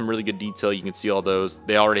aircraft has some really good detail. You can see all those.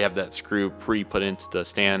 They already have that screw pre-put into the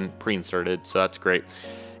stand, pre-inserted, so that's great.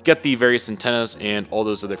 Get the various antennas and all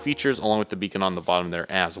those other features along with the beacon on the bottom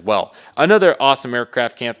there as well. Another awesome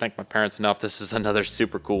aircraft. Can't thank my parents enough. This is another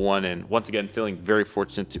super cool one, and once again feeling very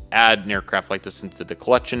fortunate to add an aircraft like this into the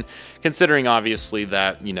collection, considering obviously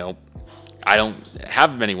that, you know, I don't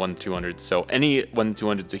have many 200's, so any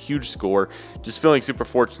 200's is a huge score. Just feeling super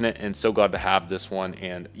fortunate and so glad to have this one,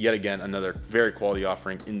 and yet again another very quality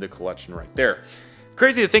offering in the collection right there.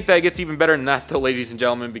 Crazy to think that it gets even better than that though, ladies and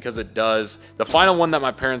gentlemen, because it does. The final one that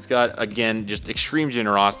my parents got, again, just extreme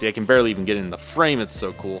generosity. I can barely even get it in the frame. It's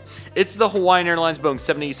so cool. It's the Hawaiian Airlines Boeing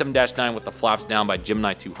 787-9 with the flaps down by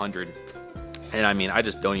Gemini 200. And I mean, I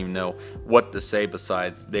just don't even know what to say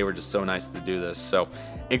besides they were just so nice to do this. So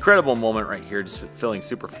incredible moment right here. Just feeling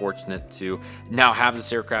super fortunate to now have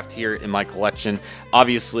this aircraft here in my collection.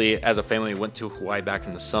 Obviously, as a family, we went to Hawaii back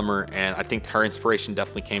in the summer, and I think our inspiration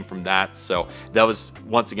definitely came from that. So that was,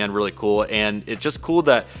 once again, really cool. And it's just cool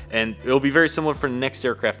that, and it'll be very similar for the next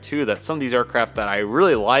aircraft too, that some of these aircraft that I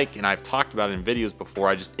really like and I've talked about in videos before,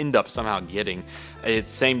 I just end up somehow getting. It's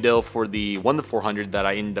same deal for the 1-400 that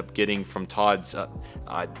I ended up getting from Todd's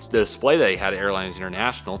display that he had at Airlines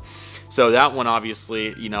International. So that one,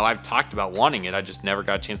 obviously, you know, I've talked about wanting it. I just never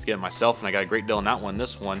got a chance to get it myself, and I got a great deal on that one.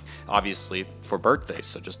 This one, obviously, for birthday.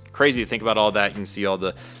 So just crazy to think about all that. You can see all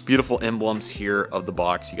the beautiful emblems here of the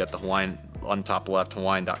box. You got the Hawaiian on top left,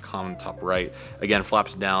 Hawaiian.com on top right. Again,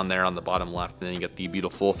 flaps down there on the bottom left, and then you get the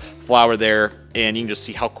beautiful flower there, and you can just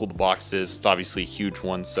see how cool the box is. It's obviously a huge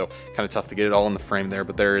one, so kind of tough to get it all in the frame there,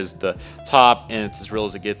 but there is the top, and it's as real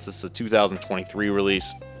as it gets. This is a 2023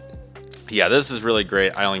 release. Yeah, this is really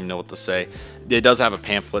great. I don't even know what to say. It does have a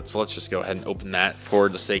pamphlet, so let's just go ahead and open that for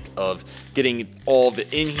the sake of getting all of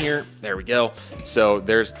it in here. There we go. So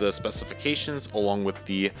there's the specifications along with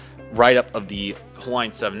the write-up of the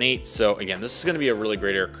Hawaiian 7.8. So again, this is going to be a really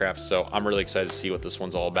great aircraft, so I'm really excited to see what this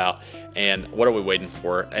one's all about and what are we waiting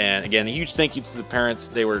for. And again, a huge thank you to the parents.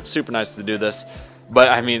 They were super nice to do this. But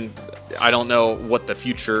I mean, I don't know what the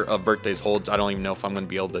future of birthdays holds. I don't even know if I'm going to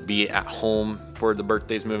be able to be at home for the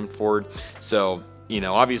birthdays moving forward. So, you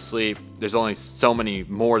know, obviously there's only so many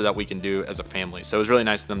more that we can do as a family. So it was really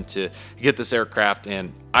nice of them to get this aircraft.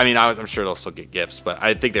 And I mean, I'm sure they'll still get gifts, but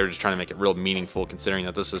I think they were just trying to make it real meaningful considering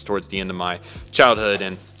that this is towards the end of my childhood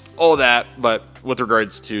and all that. But with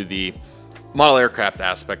regards to the model aircraft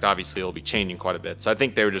aspect, obviously it'll be changing quite a bit. So I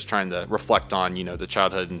think they were just trying to reflect on, you know, the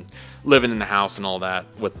childhood and living in the house and all that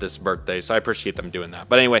with this birthday. So I appreciate them doing that.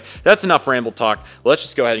 But anyway, that's enough ramble talk. Let's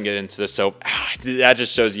just go ahead and get into this. So that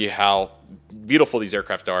just shows you how beautiful these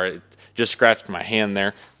aircraft are. It just scratched my hand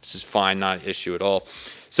there, which is fine, not an issue at all.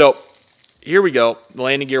 So here we go. The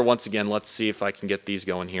landing gear once again. Let's see if I can get these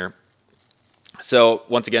going here. So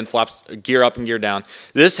once again, flaps, gear up and gear down.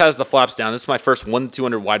 This has the flaps down. This is my first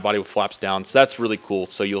 1-200 wide body with flaps down. So that's really cool.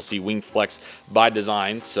 So you'll see wing flex by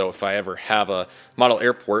design. So if I ever have a model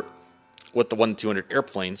airport with the 1-200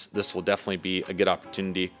 airplanes, this will definitely be a good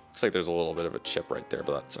opportunity. Looks like there's a little bit of a chip right there,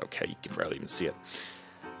 but that's okay. You can barely even see it.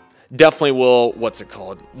 definitely will, what's it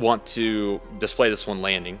called, want to display this one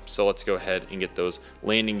landing. So let's go ahead and get those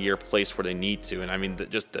landing gear placed where they need to. And I mean,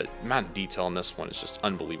 just the amount of detail in this one is just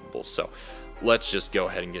unbelievable. So let's just go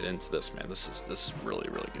ahead and get into this, man. This is really,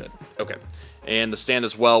 really good. Okay, and the stand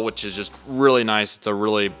as well, which is just really nice. It's a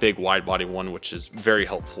really big wide body one, which is very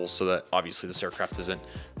helpful so that obviously this aircraft isn't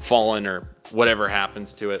falling or whatever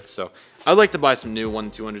happens to it. So I'd like to buy some new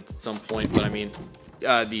 200s at some point, but I mean,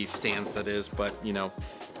 the stands that is, but you know,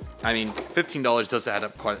 I mean, $15 does add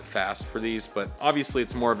up quite fast for these, but obviously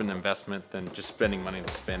it's more of an investment than just spending money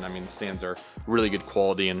to spend. I mean, the stands are really good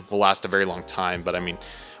quality and will last a very long time, but I mean,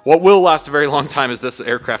 what will last a very long time is this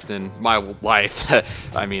aircraft in my life.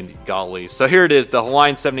 I mean, golly. So here it is, the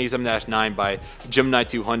Hawaiian 787-9 by Gemini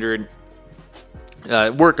 200.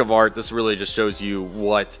 Work of art. This really just shows you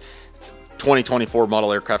what 2024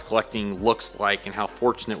 model aircraft collecting looks like and how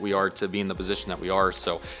fortunate we are to be in the position that we are.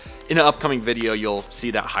 So in an upcoming video, you'll see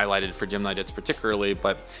that highlighted for GeminiJets particularly,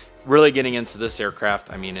 but really getting into this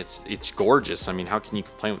aircraft, I mean, it's gorgeous. I mean, how can you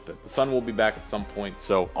complain with it? The sun will be back at some point,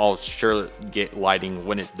 so I'll sure get lighting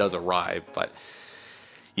when it does arrive, but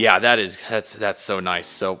yeah, that's so nice.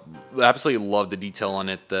 So absolutely love the detail on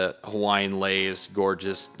it. The Hawaiian lei is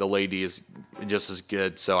gorgeous. The lady is just as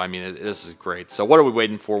good. So I mean, this is great. So what are we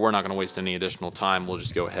waiting for? We're not going to waste any additional time. We'll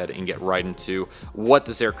just go ahead and get right into what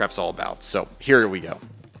this aircraft's all about. So here we go.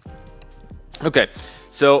 Okay,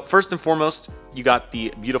 so first and foremost, you got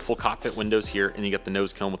the beautiful cockpit windows here, and you got the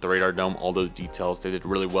nose cone with the radar dome, all those details. They did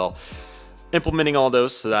really well implementing all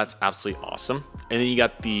those, so that's absolutely awesome. And then you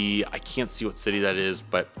got the, I can't see what city that is,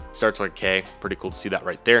 but it starts with a K. Pretty cool to see that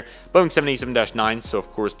right there. Boeing 787-9, so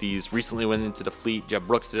of course these recently went into the fleet. Jeb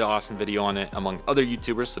Brooks did an awesome video on it, among other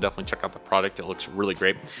YouTubers, so definitely check out the product. It looks really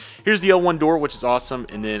great. Here's the L1 door, which is awesome,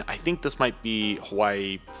 and then I think this might be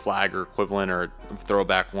Hawaii flag or equivalent or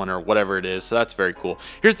throwback one or whatever it is, so that's very cool.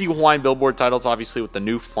 Here's the Hawaiian billboard titles, obviously with the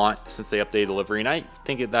new font since they updated delivery, and I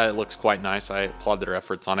think that it looks quite nice. I applaud their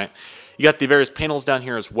efforts on it. You got the various panels down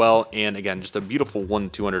here as well, and again, just a beautiful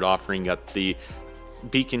 200 offering. You got the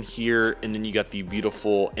beacon here, and then you got the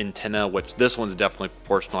beautiful antenna, which this one's definitely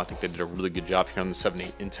proportional. I think they did a really good job here on the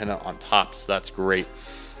 7.8 antenna on top, so that's great.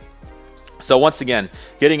 So once again,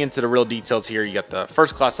 getting into the real details here, you got the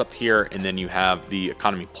first class up here, and then you have the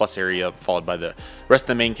economy plus area followed by the rest of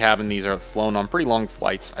the main cabin. These are flown on pretty long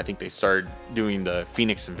flights. I think they started doing the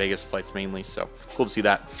Phoenix and Vegas flights mainly, so cool to see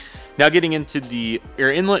that. Now getting into the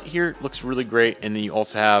air inlet here, looks really great, and then you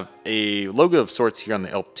also have a logo of sorts here on the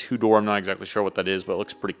L2 door. I'm not exactly sure what that is, but it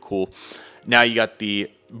looks pretty cool. Now you got the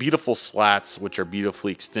beautiful slats, which are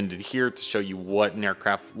beautifully extended here to show you what an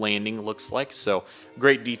aircraft landing looks like. So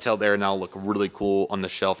great detail there. Now look really cool on the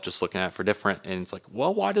shelf, just looking at it for different. And it's like,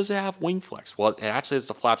 well, why does it have wing flex? Well, it actually has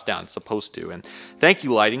the flaps down. It's supposed to. And thank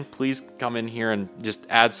you, lighting. Please come in here and just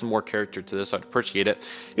add some more character to this. I'd appreciate it.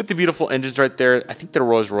 You get the beautiful engines right there. I think they're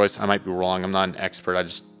Rolls-Royce. I might be wrong. I'm not an expert. I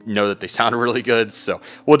just know that they sound really good, so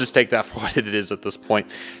we'll just take that for what it is at this point.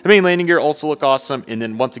 The main landing gear also look awesome, and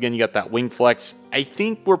then once again you got that wing flex. I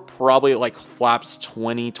think we're probably at like flaps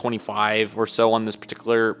 20, 25 or so on this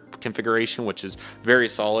particular configuration, which is very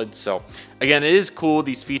solid. So again, it is cool,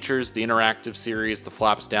 these features, the interactive series, the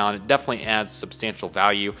flaps down, it definitely adds substantial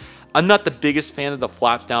value. I'm not the biggest fan of the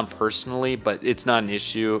flaps down personally, but it's not an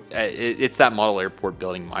issue. It's that model airport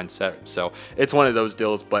building mindset. So it's one of those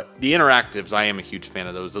deals, but the interactives, I am a huge fan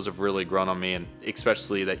of those. Those have really grown on me, and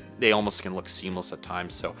especially that they almost can look seamless at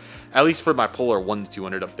times. So at least for my Polar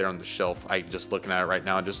 200 up there on the shelf, I just looking at it right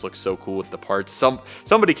now, it just looks so cool with the parts.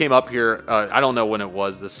 Somebody came up here, I don't know when it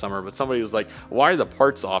was this summer, but somebody was like, why are the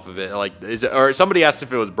parts off of it? Like, is it, or somebody asked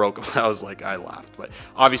if it was broken. I was like, I laughed, but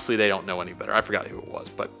obviously they don't know any better. I forgot who it was,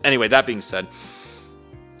 but anyway, that being said,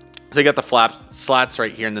 so you got the flap slats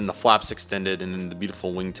right here, and then the flaps extended, and then the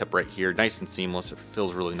beautiful wingtip right here, nice and seamless. It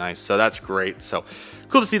feels really nice, so that's great. So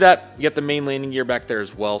cool to see that. You got the main landing gear back there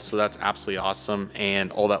as well, so that's absolutely awesome,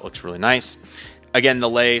 and all that looks really nice. Again, the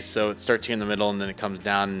lei, so it starts here in the middle and then it comes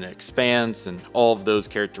down and it expands, and all of those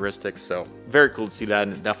characteristics. So very cool to see that,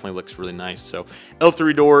 and it definitely looks really nice. So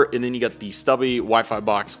L3 door, and then you got the stubby Wi-Fi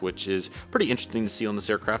box, which is pretty interesting to see on this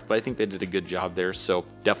aircraft, but I think they did a good job there. So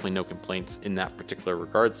definitely no complaints in that particular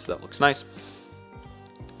regard. So that looks nice.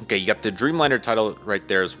 Okay, you got the Dreamliner title right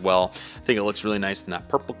there as well. I think it looks really nice in that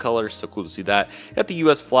purple color, so cool to see that. You got the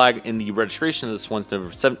US flag, and the registration of this one's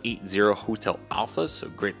number 780 Hotel Alpha, so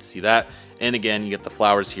great to see that. And again, you get the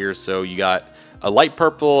flowers here, so you got a light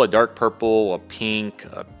purple, a dark purple, a pink,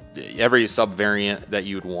 a every sub variant that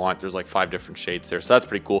you would want. There's like 5 different shades there, so that's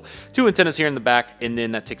pretty cool. 2 antennas here in the back, and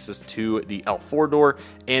then that takes us to the L4 door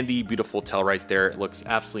and the beautiful tail right there. It looks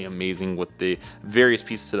absolutely amazing with the various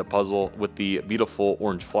pieces to the puzzle with the beautiful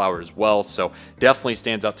orange flower as well. So definitely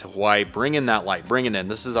stands out to Hawaii. Bring in that light, bring it in.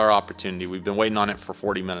 This is our opportunity. We've been waiting on it for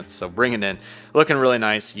 40 minutes, so bring it in. Looking really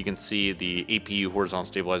nice. You can see the APU horizontal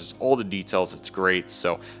stabilizers, all the details. It's great.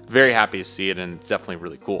 So very happy to see it, and it's definitely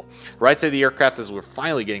really cool. Right side of the aircraft, as we're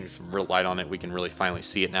finally getting some real light on it, we can really finally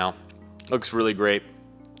see it now. Looks really great.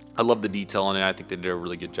 I love the detail on it. I think they did a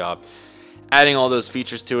really good job adding all those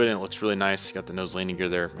features to it, and it looks really nice. You got the nose landing gear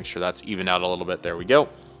there. Make sure that's evened out a little bit. There we go.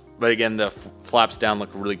 But again, the flaps down look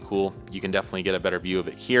really cool. You can definitely get a better view of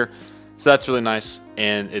it here. So that's really nice,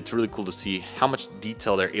 and it's really cool to see how much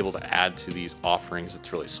detail they're able to add to these offerings.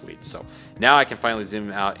 It's really sweet. So now I can finally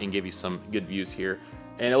zoom out and give you some good views here.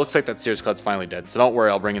 And it looks like that Cirrus Cloud's finally dead, so don't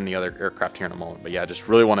worry, I'll bring in the other aircraft here in a moment. But yeah, just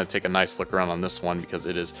really want to take a nice look around on this one because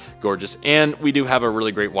it is gorgeous. And we do have a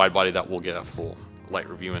really great wide body that we'll get a full light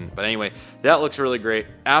review in. But anyway, that looks really great.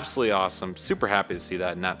 Absolutely awesome. Super happy to see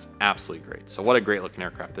that, and that's absolutely great. So what a great looking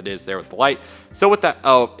aircraft it is there with the light. So with that,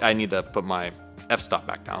 oh, I need to put my f-stop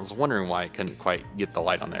back down. I was wondering why I couldn't quite get the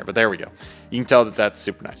light on there, but there we go. You can tell that that's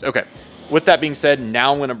super nice. Okay. With that being said,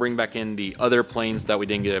 now I'm going to bring back in the other planes that we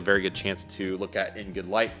didn't get a very good chance to look at in good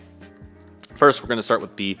light. First, we're going to start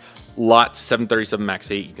with the Lot 737 MAX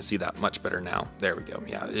 8. You can see that much better now. There we go.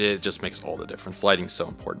 Yeah, it just makes all the difference. Lighting's so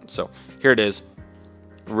important. So here it is.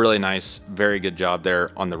 Really nice. Very good job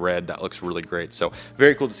there on the red. That looks really great. So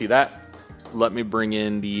very cool to see that. Let me bring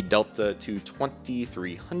in the Delta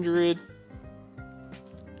 2300.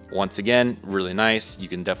 Once again, really nice. You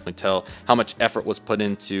can definitely tell how much effort was put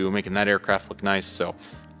into making that aircraft look nice. So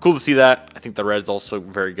cool to see that. I think the red's also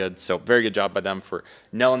very good. So very good job by them for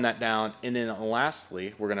nailing that down. And then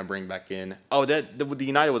lastly, we're going to bring back in, oh, the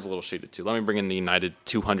United was a little shaded too. Let me bring in the United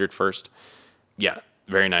 200 first. Yeah,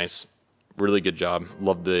 very nice. Really good job.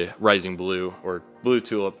 Love the Rising Blue, or Blue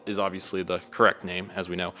Tulip is obviously the correct name, as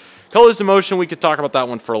we know. Colors in Motion, we could talk about that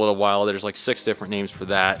one for a little while. There's like 6 different names for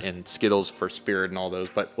that, and Skittles for Spirit and all those,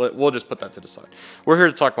 but we'll just put that to the side. We're here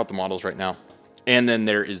to talk about the models right now. And then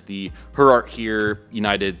there is the Herart here,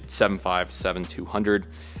 United 757-200,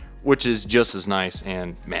 which is just as nice.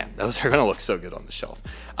 And man, those are going to look so good on the shelf.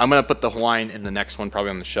 I'm going to put the Hawaiian in the next one, probably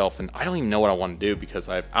on the shelf. And I don't even know what I want to do because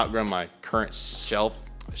I've outgrown my current shelf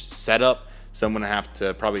setup. So I'm going to have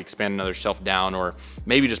to probably expand another shelf down, or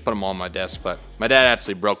maybe just put them all on my desk. But my dad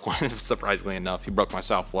actually broke one, surprisingly enough. He broke my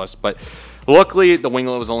Southwest. But luckily, the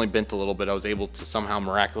winglet was only bent a little bit. I was able to somehow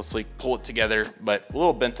miraculously pull it together, but a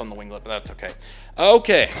little bent on the winglet, but that's okay.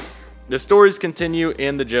 Okay, the stories continue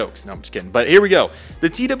and the jokes. No, I'm just kidding. But here we go. The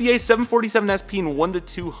TWA 747 SP in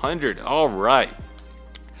 1-200. All right.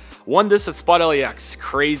 Won this at Spot LAX.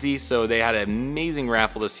 Crazy. So they had an amazing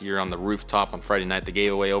raffle this year on the rooftop on Friday night. They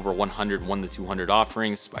gave away over 100 1-200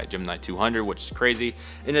 offerings by Gemini 200, which is crazy.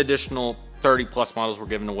 An additional 30 plus models were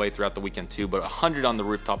given away throughout the weekend too, but 100 on the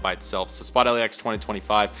rooftop by itself. So Spot LAX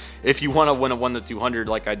 2025. If you want to win a 1-200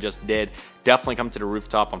 like I just did, definitely come to the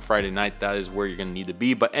rooftop on Friday night. That is where you're going to need to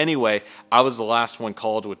be. But anyway, I was the last one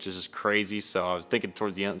called, which is just crazy. So I was thinking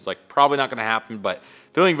towards the end, it's like probably not going to happen, but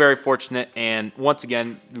feeling very fortunate. And once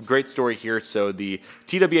again, great story here. So the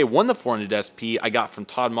TWA won the 400 SP I got from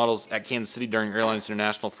Todd Models at Kansas City during Airlines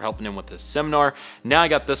International for helping him with this seminar. Now I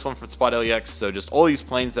got this one from Spot LAX. So just all these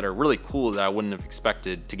planes that are really cool that I wouldn't have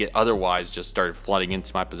expected to get otherwise just started flooding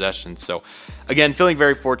into my possession. So again, feeling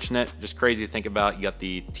very fortunate. Just crazy to think about. You got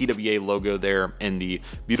the TWA logo there and the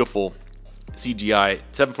beautiful CGI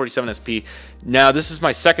 747 SP. Now this is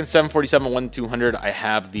my second 747 1-200. I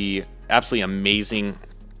have the absolutely amazing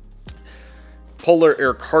Polar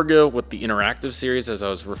Air Cargo with the interactive series, as I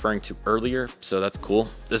was referring to earlier. So that's cool.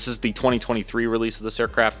 This is the 2023 release of this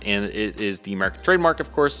aircraft, and it is the American trademark,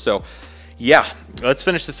 of course. So yeah, let's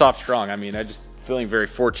finish this off strong. I mean, I just feeling very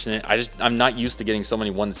fortunate. I'm not used to getting so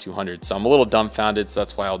many 1-200, so I'm a little dumbfounded. So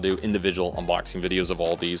that's why I'll do individual unboxing videos of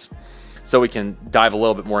all these, so we can dive a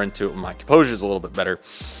little bit more into it when my composure is a little bit better.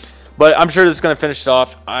 But I'm sure this is going to finish it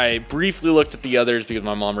off. I briefly looked at the others because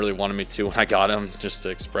my mom really wanted me to when I got them, just to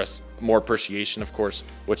express more appreciation, of course,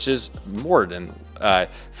 which is more than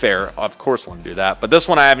fair. Of course, want to do that. But this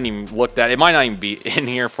one I haven't even looked at. It might not even be in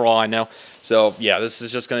here for all I know. So yeah, this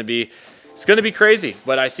is just going to be, it's going to be crazy.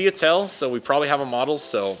 But I see a tail, so we probably have a model.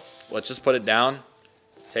 So let's just put it down,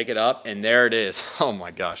 take it up, and there it is. Oh my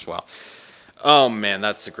gosh, wow. Oh man,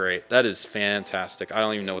 that's great. That is fantastic. I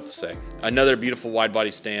don't even know what to say. Another beautiful wide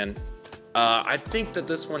body stand. I think that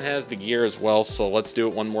this one has the gear as well, so let's do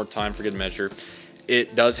it one more time for good measure.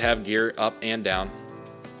 It does have gear up and down.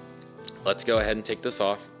 Let's go ahead and take this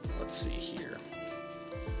off. let's see here.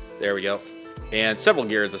 There we go. And several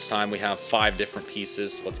gears this time. We have 5 different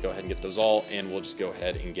pieces. Let's go ahead and get those all, and we'll just go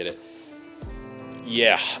ahead and get it.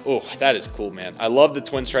 Yeah, oh, that is cool, man. I love the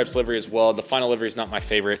twin stripes livery as well. The final livery is not my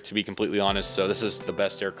favorite, to be completely honest, so this is the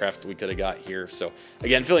best aircraft we could have got here. So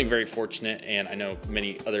again, feeling very fortunate, and I know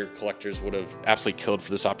many other collectors would have absolutely killed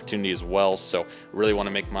for this opportunity as well, so really want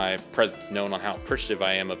to make my presence known on how appreciative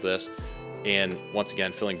I am of this. And once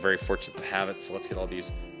again, feeling very fortunate to have it. So let's get all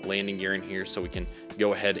these landing gear in here so we can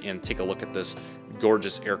go ahead and take a look at this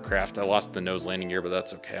gorgeous aircraft. I lost the nose landing gear, but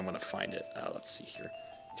that's okay. I'm going to find it. Let's see here.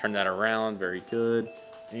 Turn that around. Very good.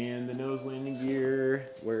 And the nose landing gear,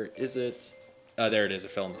 where is it? There it is. It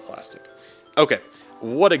fell in the plastic. Okay.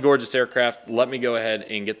 What a gorgeous aircraft. Let me go ahead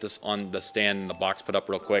and get this on the stand and the box put up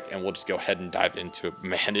real quick, and we'll just go ahead and dive into it.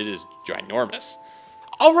 Man, it is ginormous.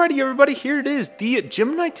 Alrighty, everybody, here it is, the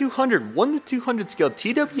Gemini 200, 1:200 scale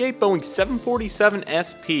TWA Boeing 747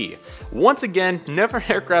 SP. Once again, never an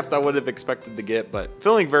aircraft I would have expected to get, but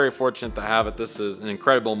feeling very fortunate to have it. This is an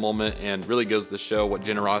incredible moment and really goes to show what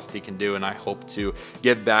generosity can do, and I hope to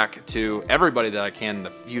give back to everybody that I can in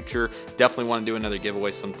the future. Definitely want to do another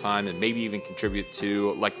giveaway sometime and maybe even contribute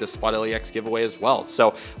to like the Spot LAX giveaway as well.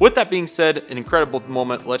 So with that being said, an incredible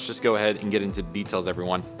moment. Let's just go ahead and get into the details,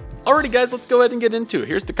 everyone. Alrighty guys, let's go ahead and get into it.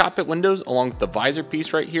 Here's the cockpit windows along with the visor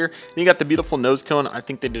piece right here. And you got the beautiful nose cone. I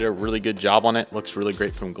think they did a really good job on it. Looks really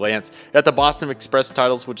great from glance. You got the Boston Express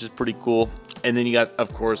titles, which is pretty cool. And then you got,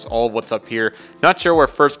 of course, all of what's up here. Not sure where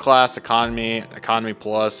first class, economy, economy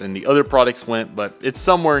plus, and the other products went, but it's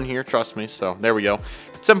somewhere in here, trust me. So there we go.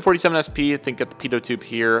 747 SP, I think got the pitot tube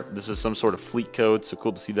here. This is some sort of fleet code, so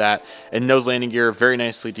cool to see that. And nose landing gear, very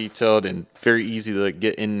nicely detailed and very easy to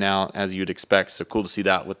get in and out as you'd expect. So cool to see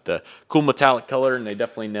that with the cool metallic color, and they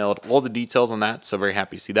definitely nailed all the details on that. So very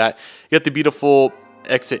happy to see that. You got the beautiful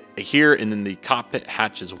exit here, and then the cockpit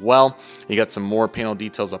hatch as well. You got some more panel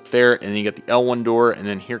details up there, and then you got the L1 door, and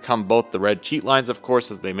then here come both the red cheat lines, of course,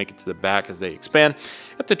 as they make it to the back as they expand.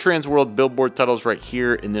 Got the Transworld billboard titles right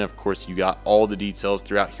here, and then of course you got all the details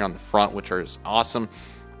throughout here on the front, which are awesome.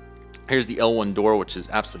 Here's the L1 door, which is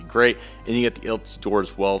absolutely great, and you get the L2 door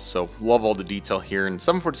as well, so love all the detail here. And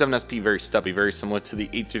 747 SP, very stubby, very similar to the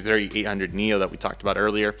A330-800 Neo that we talked about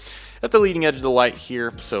earlier. At the leading edge of the light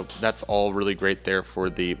here, so that's all really great there for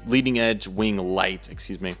the leading edge wing light,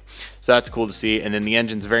 excuse me. So that's cool to see, and then the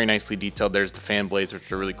engine's very nicely detailed. There's the fan blades,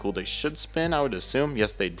 which are really cool. They should spin, I would assume.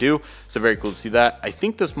 Yes, they do, so very cool to see that. I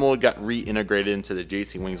think this mold got reintegrated into the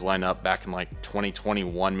JC Wings lineup back in like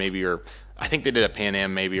 2021 maybe, or I think they did a Pan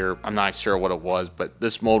Am maybe, or I'm not sure what it was, but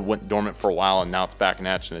this mold went dormant for a while and now it's back in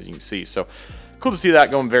action, as you can see. So cool to see that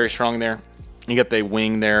going very strong there. You got the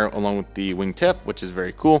wing there along with the wing tip, which is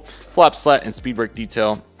very cool. Flap slat and speed brake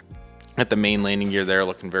detail at the main landing gear there,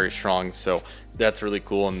 looking very strong. So that's really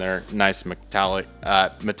cool, and they're nice metallic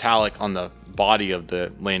on the body of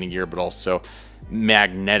the landing gear, but also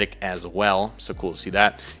magnetic as well, so cool to see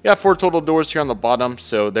that. You got 4 total doors here on the bottom,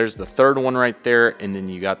 so there's the third one right there, and then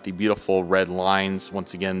you got the beautiful red lines.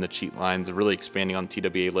 Once again, the cheat lines are really expanding on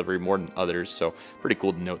TWA livery more than others, so pretty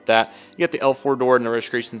cool to note that. You got the L4 door and the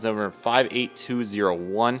registration's number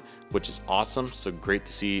 58201, which is awesome, so great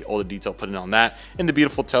to see all the detail put in on that. And the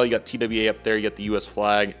beautiful tail, you got TWA up there, you got the US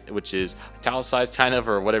flag, which is italicized kind of,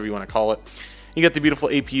 or whatever you want to call it. You got the beautiful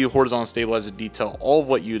APU horizontal stabilizer detail, all of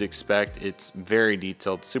what you'd expect. It's very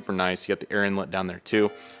detailed, super nice. You got the air inlet down there too.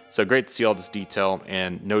 So great to see all this detail,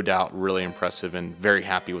 and no doubt really impressive, and very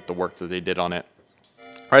happy with the work that they did on it.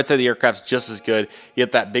 Right side of the aircraft's just as good. You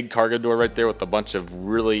get that big cargo door right there with a bunch of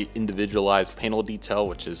really individualized panel detail,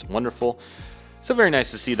 which is wonderful. So very nice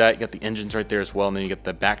to see that. You got the engines right there as well, and then you get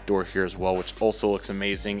the back door here as well, which also looks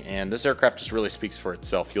amazing. And this aircraft just really speaks for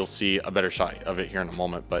itself. You'll see a better shot of it here in a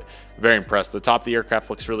moment, but very impressed. The top of the aircraft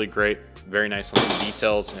looks really great. Very nice on the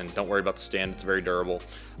details, and don't worry about the stand. It's very durable.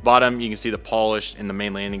 Bottom, you can see the polish in the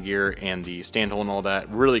main landing gear and the stand hole and all that.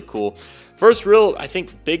 Really cool. First real, I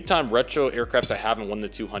think, big time retro aircraft I haven't won the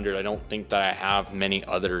 200. I don't think that I have many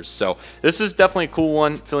others. So this is definitely a cool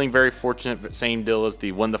one. Feeling very fortunate. Same deal as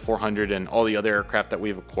the 1-400 and all the other aircraft that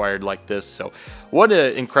we've acquired like this. So what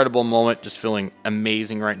an incredible moment. Just feeling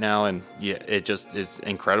amazing right now. And yeah, it just is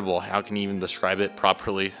incredible. How can you even describe it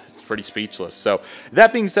properly? Pretty speechless. So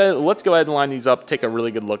that being said, let's go ahead and line these up, take a really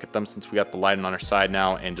good look at them since we got the lighting on our side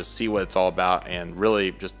now, and just see what it's all about, and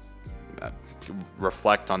really just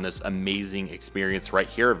reflect on this amazing experience right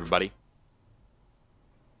here, everybody.